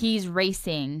 he's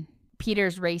racing.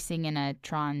 Peter's racing in a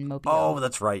Tron mobile. Oh,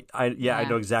 that's right. I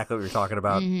know exactly what you're talking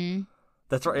about. Mm-hmm.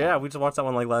 That's right. Yeah, we just watched that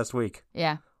one like last week.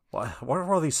 Yeah. What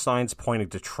are all these signs pointing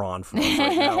to Tron for us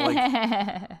right now?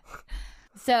 Like,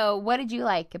 So, what did you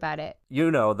like about it?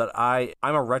 you know that I'm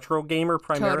a retro gamer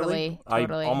primarily.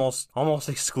 Totally. I almost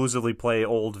exclusively play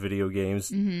old video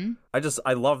games. Mm-hmm.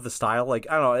 I love the style. Like,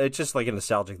 I don't know, it's just like a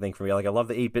nostalgic thing for me. Like, I love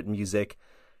the 8-bit music.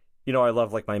 You know, I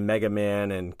love like my Mega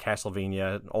Man and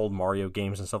Castlevania, and old Mario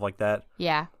games and stuff like that.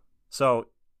 Yeah. So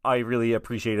I really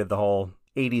appreciated the whole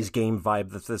 80s game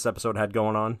vibe that this episode had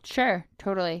going on. Sure.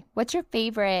 Totally. What's your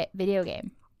favorite video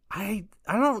game? I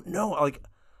don't know. Like,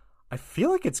 I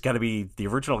feel like it's got to be the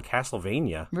original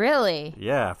Castlevania. Really?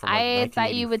 Yeah. From like I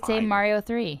thought you would say 1985. Mario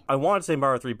 3. I want to say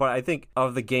Mario 3, but I think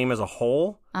of the game as a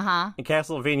whole, Uh-huh. in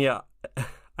Castlevania,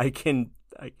 I can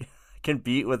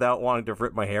beat without wanting to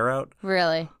rip my hair out.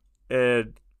 Really?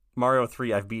 And Mario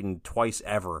 3, I've beaten twice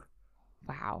ever.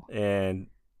 Wow. And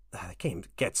that game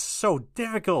gets so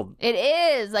difficult. It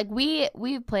is. Like we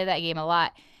play that game a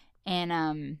lot,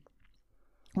 and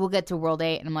we'll get to World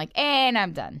 8 and I'm like, and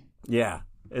I'm done. Yeah.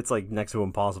 It's like next to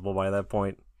impossible by that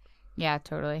point. Yeah,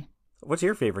 totally. What's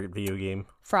your favorite video game?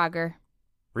 Frogger.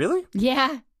 Really?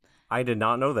 Yeah. I did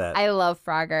not know that. I love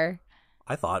Frogger.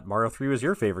 I thought Mario 3 was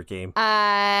your favorite game.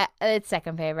 It's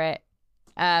second favorite.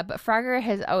 But Frogger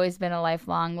has always been a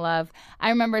lifelong love. I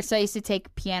remember, so I used to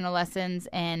take piano lessons,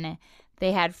 and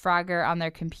they had Frogger on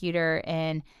their computer,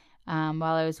 and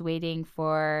while I was waiting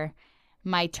for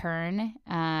my turn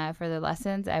for the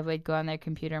lessons, I would go on their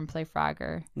computer and play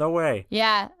Frogger. No way.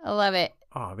 Yeah, I love it.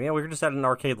 Oh, man, we were just at an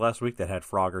arcade last week that had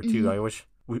Frogger, too. I wish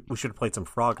we should have played some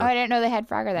Frogger. Oh, I didn't know they had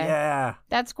Frogger there. Yeah.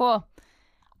 That's cool.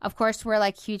 Of course, we're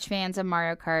like huge fans of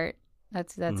Mario Kart.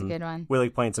 That's a good one. We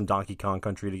like playing some Donkey Kong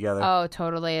Country together. Oh,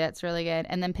 totally. That's really good.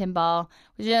 And then pinball,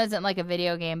 which isn't like a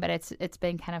video game, but it's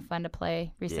been kind of fun to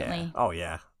play recently. Yeah. Oh,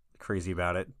 yeah. Crazy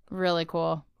about it. Really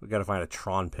cool. We got to find a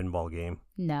Tron pinball game.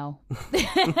 No.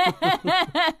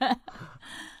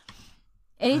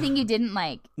 Anything you didn't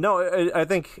like? No, I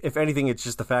think, if anything, it's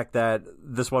just the fact that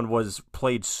this one was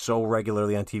played so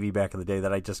regularly on TV back in the day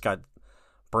that I just got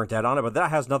burnt out on it. But that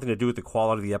has nothing to do with the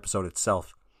quality of the episode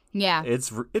itself. Yeah.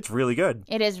 It's really good.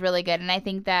 It is really good. And I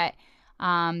think that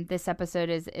this episode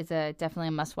is definitely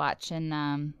a must watch,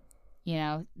 and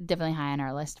definitely high on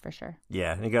our list for sure.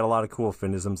 Yeah, and you got a lot of cool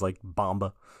Finnisms like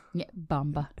Bomba, Yeah,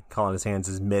 Bamba. calling his hands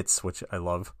his mitts, which I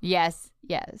love. Yes.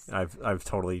 I've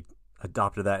totally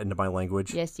adopted that into my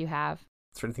language. Yes, you have.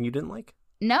 Is there anything you didn't like?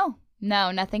 No,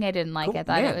 nothing I didn't like. Cool. I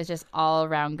thought Man. it was just all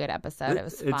around good episode. It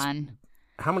was It's- fun.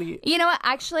 How many? You know what?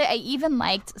 Actually, I even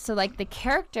liked, so like the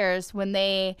characters, when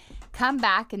they come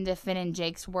back into Finn and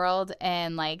Jake's world,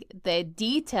 and like the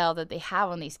detail that they have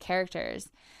on these characters,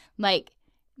 like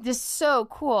just so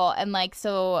cool. And like,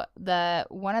 so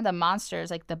one of the monsters,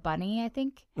 like the bunny, I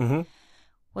think,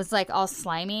 was like all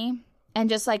slimy, and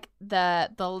just like the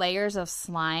layers of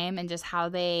slime and just how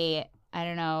they, I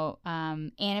don't know,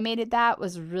 animated that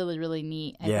was really, really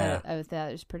neat. I thought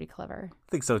it was pretty clever.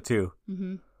 I think so too.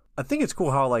 Mm-hmm. I think it's cool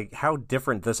how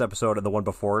different this episode and the one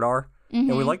before it are,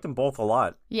 and we liked them both a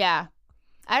lot. Yeah.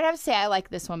 I'd have to say I like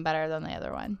this one better than the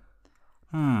other one.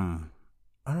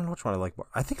 I don't know which one I like more.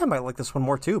 I think I might like this one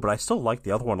more too, but I still like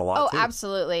the other one a lot Oh, too.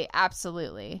 absolutely.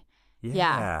 Absolutely.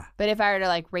 Yeah. But if I were to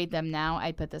like rate them now,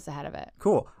 I'd put this ahead of it.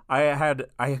 Cool. I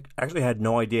actually had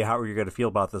no idea how you were going to feel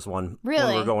about this one when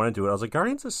Really? we were going into it. I was like,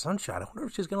 Guardians of Sunshine. I wonder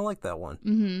if she's going to like that one.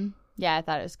 Mm-hmm. Yeah, I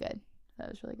thought it was good. That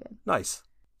was really good. Nice.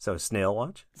 So, Snail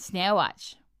Watch? Snail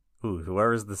Watch. Ooh,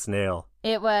 where is the snail?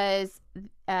 It was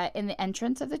in the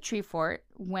entrance of the tree fort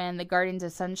when the Guardians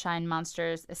of Sunshine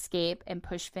monsters escape and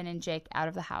push Finn and Jake out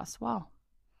of the house wall.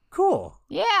 Cool.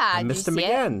 Yeah. I did missed you him see it?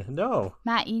 again. No.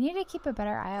 Matt, you need to keep a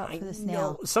better eye out for the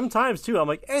snail. No. Sometimes, too, I'm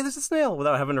like, hey, there's a snail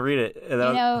without having to read it.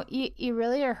 And You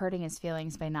really are hurting his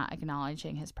feelings by not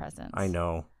acknowledging his presence. I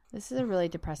know. This is a really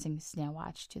depressing Snail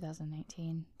Watch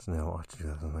 2019. Snail Watch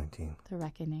 2019. The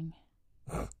Reckoning.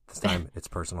 This time, it's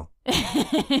personal.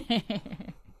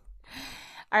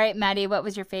 All right, Maddie, what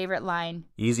was your favorite line?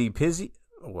 Easy pizzy.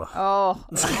 Oh.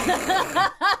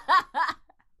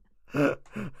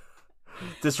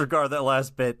 Disregard that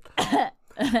last bit.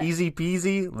 Easy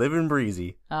peasy, living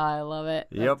breezy. Oh, I love it.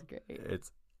 Yep. That's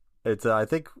great. It's I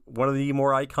think one of the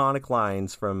more iconic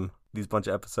lines from these bunch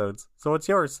of episodes. So what's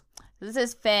yours? This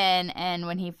is Finn, and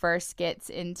when he first gets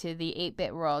into the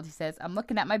 8-bit world, he says, I'm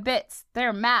looking at my bits.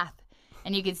 They're math.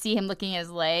 And you can see him looking at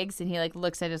his legs, and he like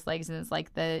looks at his legs, and it's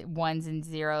like the ones and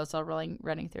zeros all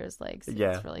running through his legs.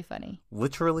 Yeah. It's really funny.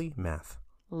 Literally math.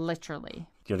 Literally.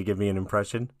 You want to give me an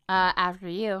impression? After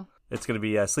you. It's going to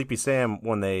be Sleepy Sam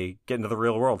when they get into the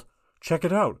real world. Check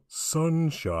it out.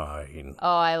 Sunshine.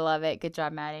 Oh, I love it. Good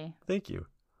job, Maddie. Thank you.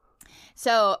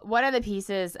 So one of the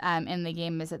pieces in the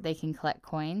game is that they can collect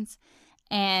coins.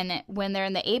 And when they're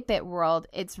in the 8-bit world,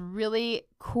 it's really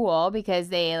cool because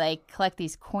they like collect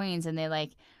these coins and they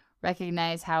like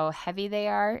recognize how heavy they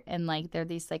are. And like they're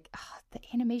these like, the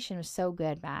animation was so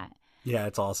good, Matt. Yeah,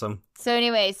 it's awesome. So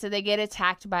anyway, so they get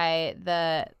attacked by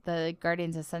the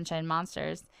Guardians of Sunshine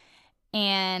monsters.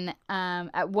 And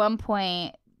at one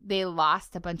point, they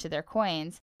lost a bunch of their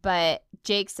coins. But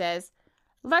Jake says,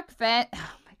 look, Finn.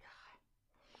 Oh, my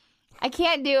God. I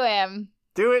can't do him.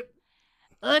 Do it.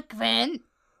 Look, Finn.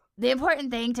 The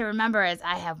important thing to remember is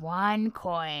I have one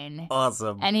coin.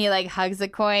 Awesome. And he, like, hugs the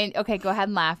coin. Okay, go ahead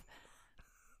and laugh.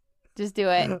 Just do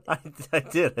it. I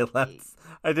did. I laughed.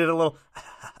 I did a little...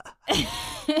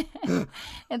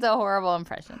 It's a horrible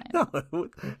impression. No,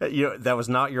 that was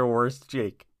not your worst,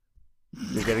 Jake.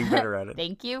 You're getting better at it.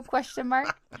 Thank you, question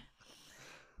mark.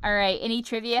 All right, any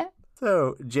trivia?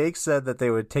 So, Jake said that they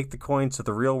would take the coins to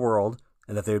the real world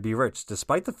and that they would be rich,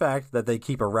 despite the fact that they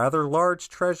keep a rather large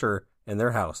treasure in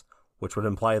their house, which would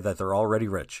imply that they're already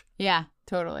rich. Yeah,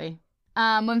 totally.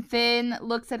 When Finn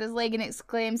looks at his leg and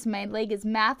exclaims, my leg is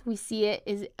math, we see it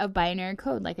is a binary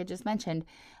code, like I just mentioned.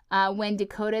 When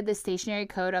decoded, the stationary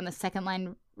code on the second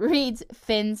line reads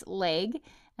Finn's leg,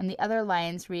 and the other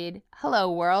lines read,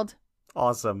 hello, world.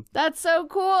 Awesome. That's so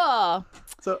cool.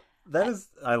 So,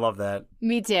 I love that.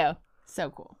 Me too. So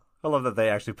cool. I love that they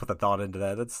actually put the thought into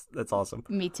that. That's awesome.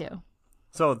 Me too.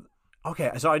 So,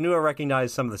 okay, so I knew I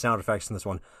recognized some of the sound effects in this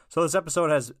one. So this episode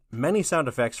has many sound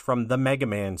effects from the Mega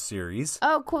Man series.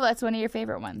 Oh, cool. That's one of your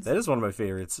favorite ones. That is one of my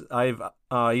favorites.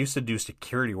 I used to do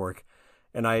security work,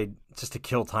 and I, just to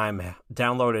kill time,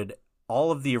 downloaded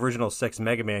all of the original 6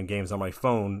 Mega Man games on my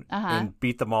phone and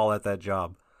beat them all at that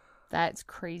job. That's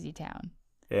crazy town.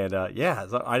 And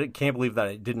so I can't believe that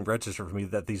it didn't register for me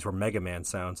that these were Mega Man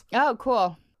sounds. Oh,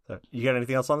 cool. So, you got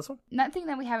anything else on this one? Nothing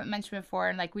that we haven't mentioned before,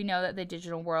 and like we know that the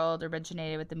digital world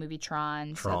originated with the movie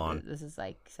Tron. Tron. So this is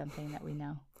like something that we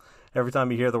know. Every time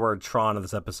you hear the word Tron in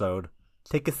this episode,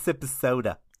 take a sip of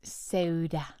soda.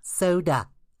 Soda. Soda.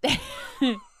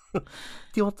 Do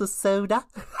you want the soda?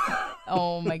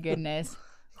 Oh my goodness.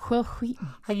 Will Wheaton.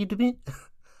 How you doing?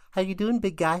 How you doing,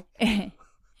 big guy?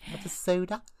 Want a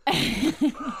soda?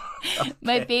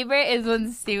 My favorite is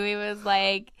when Stewie was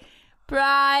like,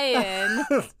 Brian.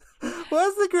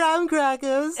 Where's the graham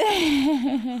crackers?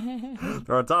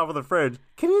 They're on top of the fridge.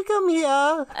 Can you come here?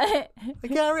 I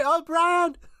can't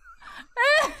Brian.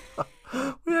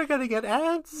 We are going to get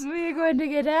ants. We're going to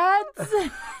get ants.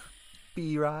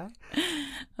 Be right.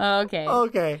 Okay.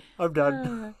 Okay, I'm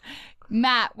done.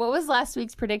 Matt, what was last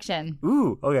week's prediction?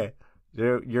 Ooh, okay.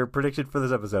 Your prediction for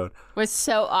this episode Was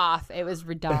so off. It was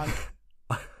redonk.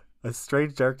 A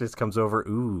strange darkness comes over.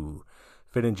 Ooh.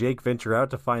 Finn and Jake venture out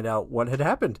to find out what had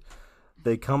happened.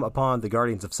 They come upon the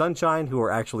Guardians of Sunshine, who are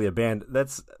actually a band.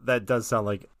 That does sound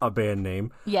like a band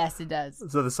name. Yes, it does.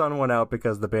 So the sun went out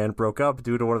because the band broke up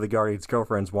due to one of the Guardians'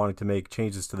 girlfriends wanting to make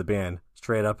changes to the band,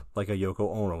 straight up like a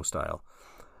Yoko Ono style.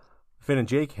 Finn and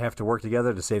Jake have to work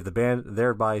together to save the band,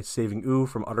 thereby saving Ooh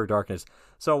from utter darkness.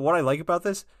 So what I like about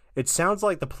this, it sounds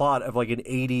like the plot of like an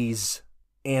 80s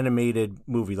animated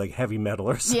movie, like Heavy Metal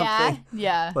or something.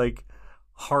 Yeah. Like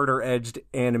harder-edged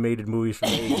animated movies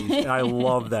from the 80s. And I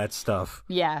love that stuff.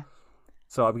 Yeah.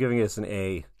 So I'm giving this an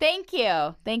A. Thank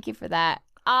you. Thank you for that.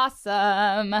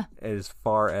 Awesome. As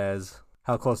far as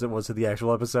how close it was to the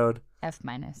actual episode. F-.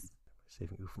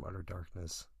 Saving you from utter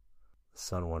darkness. The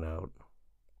sun went out.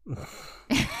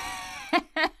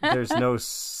 There's no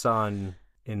sun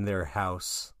in their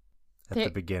house at the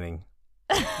beginning.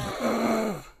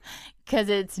 Because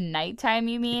it's nighttime,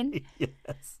 you mean?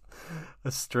 Yes.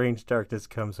 A strange darkness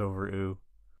comes over ooh.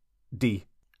 D.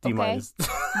 D Okay. minus.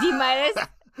 D minus?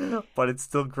 But it's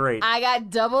still great. I got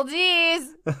double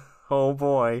D's. Oh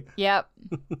boy. Yep.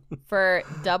 For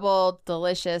double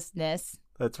deliciousness.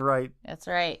 That's right. That's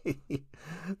right. Do you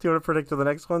want to predict what the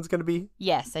next one's going to be?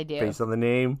 Yes, I do. Based on the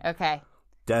name? Okay.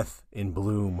 Death in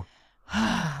Bloom.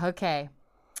 Okay.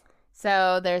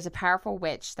 So there's a powerful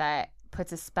witch that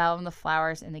puts a spell on the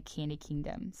flowers in the Candy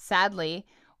Kingdom. Sadly,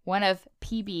 one of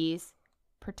PB's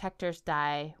protectors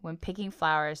die when picking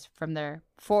flowers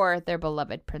for their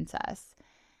beloved princess.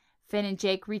 Finn and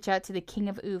Jake reach out to the King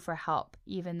of Ooh for help,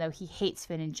 even though he hates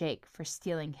Finn and Jake for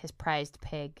stealing his prized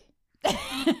pig.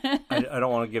 I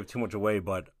don't want to give too much away,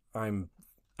 but I'm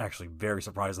actually very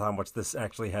surprised how much this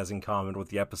actually has in common with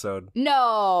the episode. No.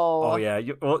 Oh, yeah.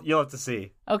 You'll have to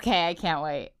see. Okay, I can't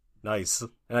wait. Nice.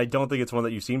 And I don't think it's one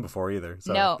that you've seen before either.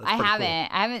 So No, that's I pretty haven't.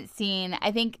 cool. I haven't seen.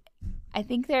 I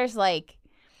think there's like,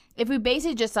 if we base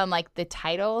it just on like the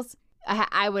titles,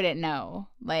 I wouldn't know.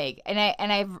 Like,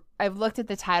 and I've looked at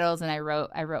the titles and I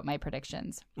wrote my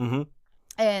predictions.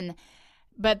 Mm-hmm.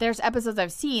 But there's episodes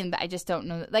I've seen that I just don't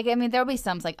know. Like, I mean, there'll be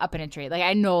some like Up in a Tree. Like,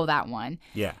 I know that one.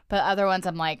 Yeah. But other ones,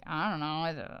 I'm like, I don't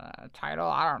know. The title,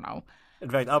 I don't know. In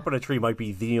fact, Up in a Tree might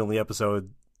be the only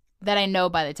episode. That I know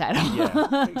by the title.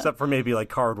 Yeah. Except for maybe like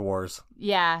Card Wars.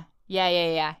 Yeah.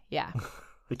 I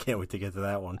can't wait to get to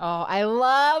that one. Oh, I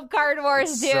love Card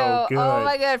Wars too. So good. Oh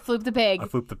my god, Floop the Pig. I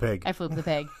flooped the pig. I flooped the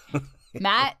pig.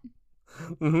 Matt?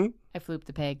 Mm-hmm. I flooped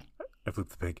the pig. I flooped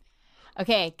the pig.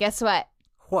 Okay, guess what?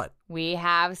 What? We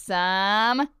have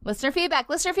some listener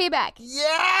feedback.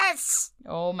 Yes!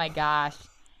 Oh my gosh.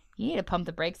 You need to pump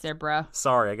the brakes there, bro.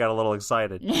 Sorry, I got a little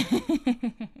excited.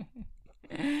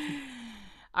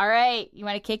 All right, you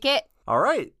want to kick it? All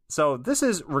right. So this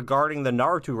is regarding the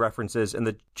Naruto references in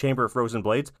the Chamber of Frozen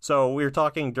Blades. So we were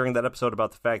talking during that episode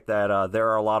about the fact that there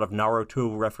are a lot of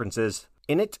Naruto references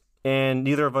in it, and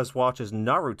neither of us watches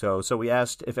Naruto. So we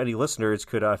asked if any listeners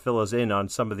could fill us in on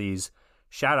some of these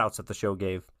shout-outs that the show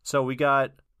gave. So we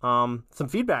got some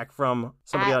feedback from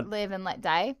somebody At Live and Let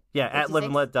Die. Yeah, at Live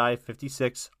and Let Die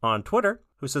 56 on Twitter,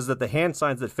 who says that the hand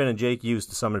signs that Finn and Jake use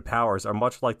to summon powers are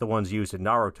much like the ones used in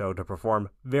Naruto to perform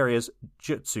various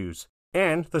jutsus.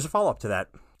 And there's a follow-up to that.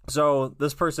 So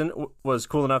this person was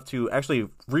cool enough to actually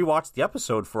rewatch the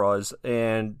episode for us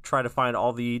and try to find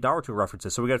all the Naruto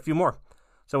references. So we got a few more.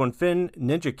 So when Finn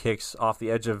ninja kicks off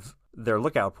the edge of their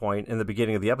lookout point in the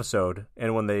beginning of the episode,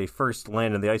 and when they first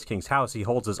land in the Ice King's house, he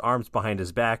holds his arms behind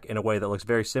his back in a way that looks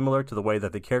very similar to the way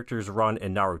that the characters run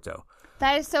in Naruto.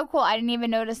 That is so cool. I didn't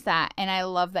even notice that, and I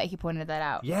love that he pointed that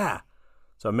out. Yeah.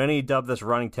 So many dub this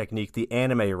running technique the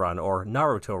anime run or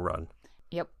Naruto run.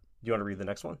 Yep. Do you want to read the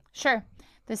next one? Sure.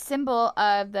 The symbol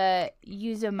of the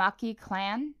Uzumaki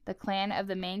clan, the clan of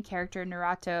the main character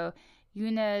Naruto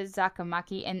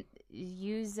Unazakamaki and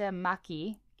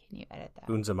Uzumaki. Can you edit that?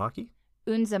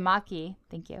 Unzumaki,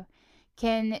 thank you,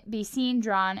 can be seen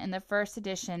drawn in the first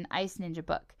edition Ice Ninja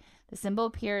book. The symbol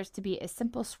appears to be a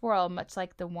simple swirl, much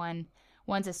like the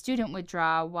ones a student would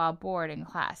draw while bored in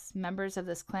class. Members of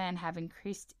this clan have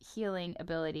increased healing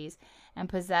abilities and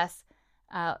possess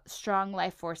strong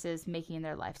life forces, making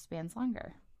their lifespans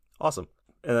longer. Awesome.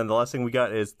 And then the last thing we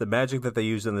got is the magic that they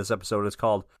use in this episode is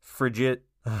called Frigiditsu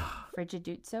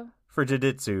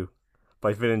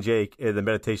by Finn and Jake in the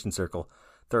meditation circle.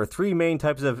 There are 3 main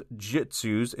types of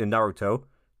jutsus in Naruto: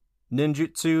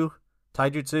 ninjutsu,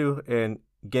 taijutsu, and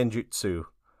genjutsu.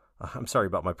 I'm sorry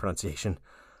about my pronunciation.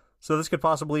 So this could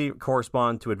possibly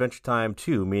correspond to Adventure Time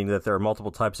 2, meaning that there are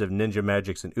multiple types of ninja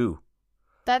magics in Ooh.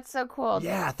 That's so cool.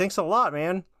 Yeah, thanks a lot,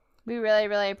 man. We really,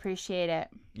 really appreciate it.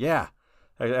 Yeah.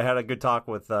 I had a good talk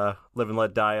with Live and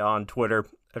Let Die on Twitter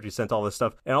after you sent all this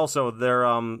stuff. And also,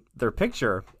 their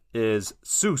picture is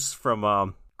Seuss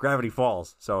from Gravity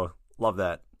Falls. So, love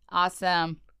that.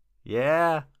 Awesome.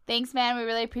 Yeah. Thanks, man. We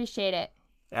really appreciate it.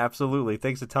 Absolutely.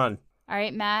 Thanks a ton. All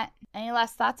right, Matt. Any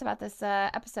last thoughts about this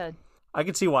episode? I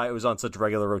can see why it was on such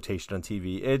regular rotation on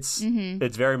TV.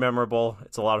 It's very memorable.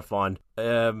 It's a lot of fun.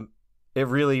 It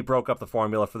really broke up the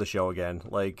formula for the show again.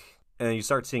 Like, and then you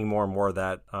start seeing more and more of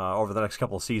that over the next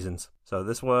couple of seasons. So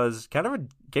this was kind of a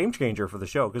game changer for the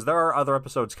show, because there are other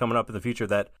episodes coming up in the future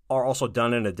that are also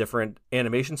done in a different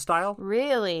animation style.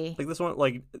 Really? Like this one,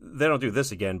 like they don't do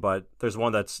this again, but there's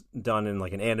one that's done in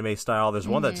like an anime style. There's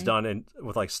one that's done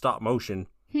with like stop motion.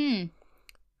 And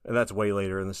that's way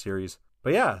later in the series.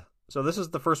 But yeah, so this is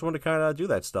the first one to kind of do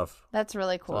that stuff. That's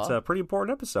really cool. So it's a pretty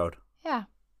important episode. Yeah.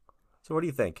 So what do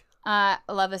you think? I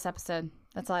love this episode.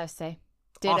 That's all I have to say.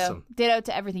 Ditto. Awesome. Ditto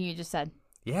to everything you just said.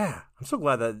 Yeah, I'm so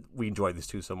glad that we enjoyed these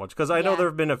two so much, because I know there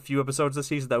have been a few episodes this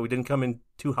season that we didn't come in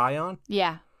too high on.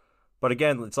 Yeah. But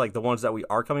again, it's like the ones that we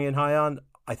are coming in high on,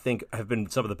 I think have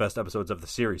been some of the best episodes of the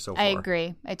series so far. I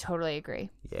agree. I totally agree.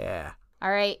 Yeah.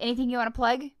 All right. Anything you want to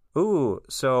plug? Ooh,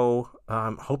 so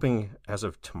I'm hoping as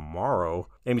of tomorrow,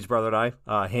 Amy's brother and I,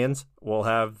 Hans, will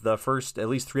have the first at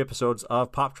least 3 episodes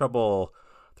of Pop Trouble,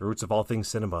 The Roots of All Things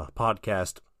Cinema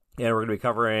podcast. And we're going to be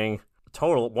covering a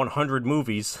total 100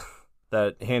 movies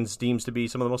that Hans deems to be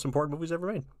some of the most important movies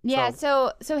ever made. Yeah,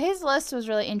 so his list was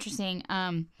really interesting.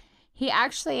 He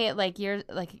actually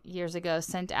years ago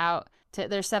sent out to,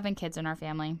 there's 7 kids in our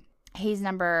family. He's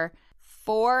number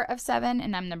 4 of 7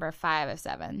 and I'm number 5 of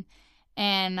 7.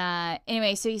 And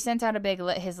anyway, so he sent out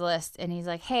his list, and he's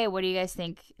like, "Hey, what do you guys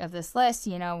think of this list?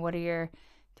 You know, would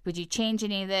you change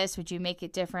any of this? Would you make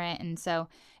it different?" And so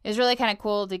it was really kind of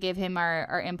cool to give him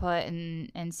our input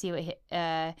and see what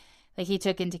he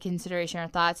took into consideration our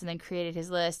thoughts, and then created his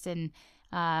list. And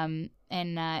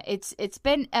it's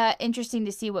been interesting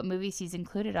to see what movies he's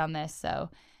included on this. So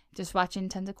just watching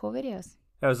tons of cool videos.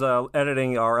 I was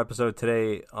editing our episode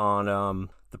today on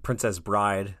The Princess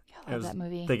Bride. I love that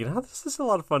movie. Thinking, this is a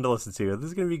lot of fun to listen to. This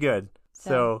is going to be good.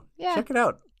 So yeah. Check it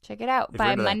out. Check it out.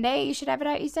 By Monday, you should have it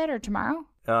out, you said, or tomorrow?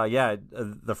 Yeah,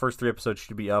 the first 3 episodes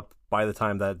should be up by the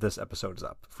time that this episode is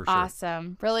up, for sure.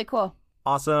 Awesome. Really cool.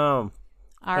 Awesome.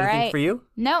 All Anything right. for you?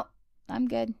 No, I'm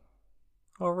good.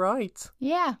 All right.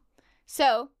 Yeah.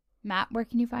 So, Matt, where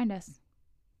can you find us?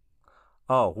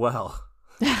 Oh, well.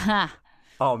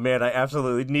 Oh, man, I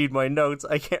absolutely need my notes.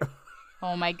 I can't.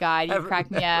 Oh, my God. You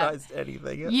cracked me up.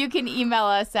 Anything. You can email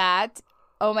us at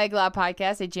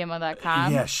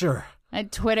ohmyglobpodcast@gmail.com. Yeah, sure.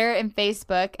 And Twitter and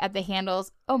Facebook at the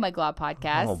handles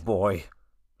ohmyglobpodcast. Oh, boy.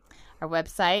 Our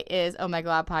website is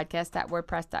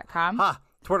ohmyglobpodcast.wordpress.com. Ha!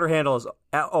 Twitter handle is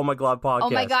at ohmyglobpodcast.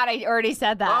 Oh, my God. I already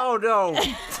said that. Oh, no.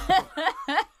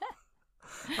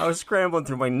 I was scrambling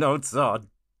through my notes. Oh,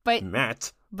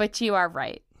 Matt. But you are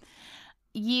right.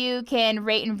 You can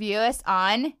rate and review us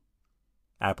on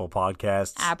Apple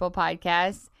Podcasts.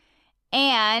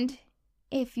 And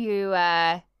if you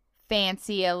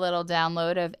fancy a little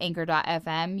download of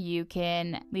Anchor.fm, you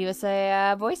can leave us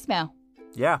a voicemail.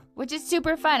 Yeah. Which is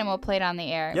super fun, and we'll play it on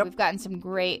the air. Yep. We've gotten some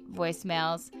great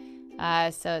voicemails,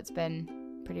 so it's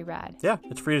been pretty rad. Yeah,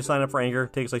 it's free to sign up for Anchor.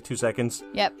 It takes like 2 seconds.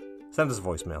 Yep. Send us a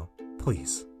voicemail.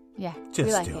 Please. Yeah.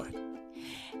 Just do it.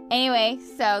 Anyway,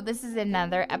 so this is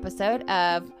another episode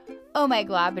of Oh My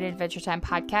Glob, an Adventure Time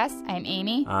podcast. I'm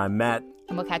Amy. I'm Matt.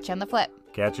 And we'll catch you on the flip.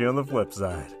 Catch you on the flip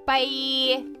side.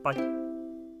 Bye. Bye.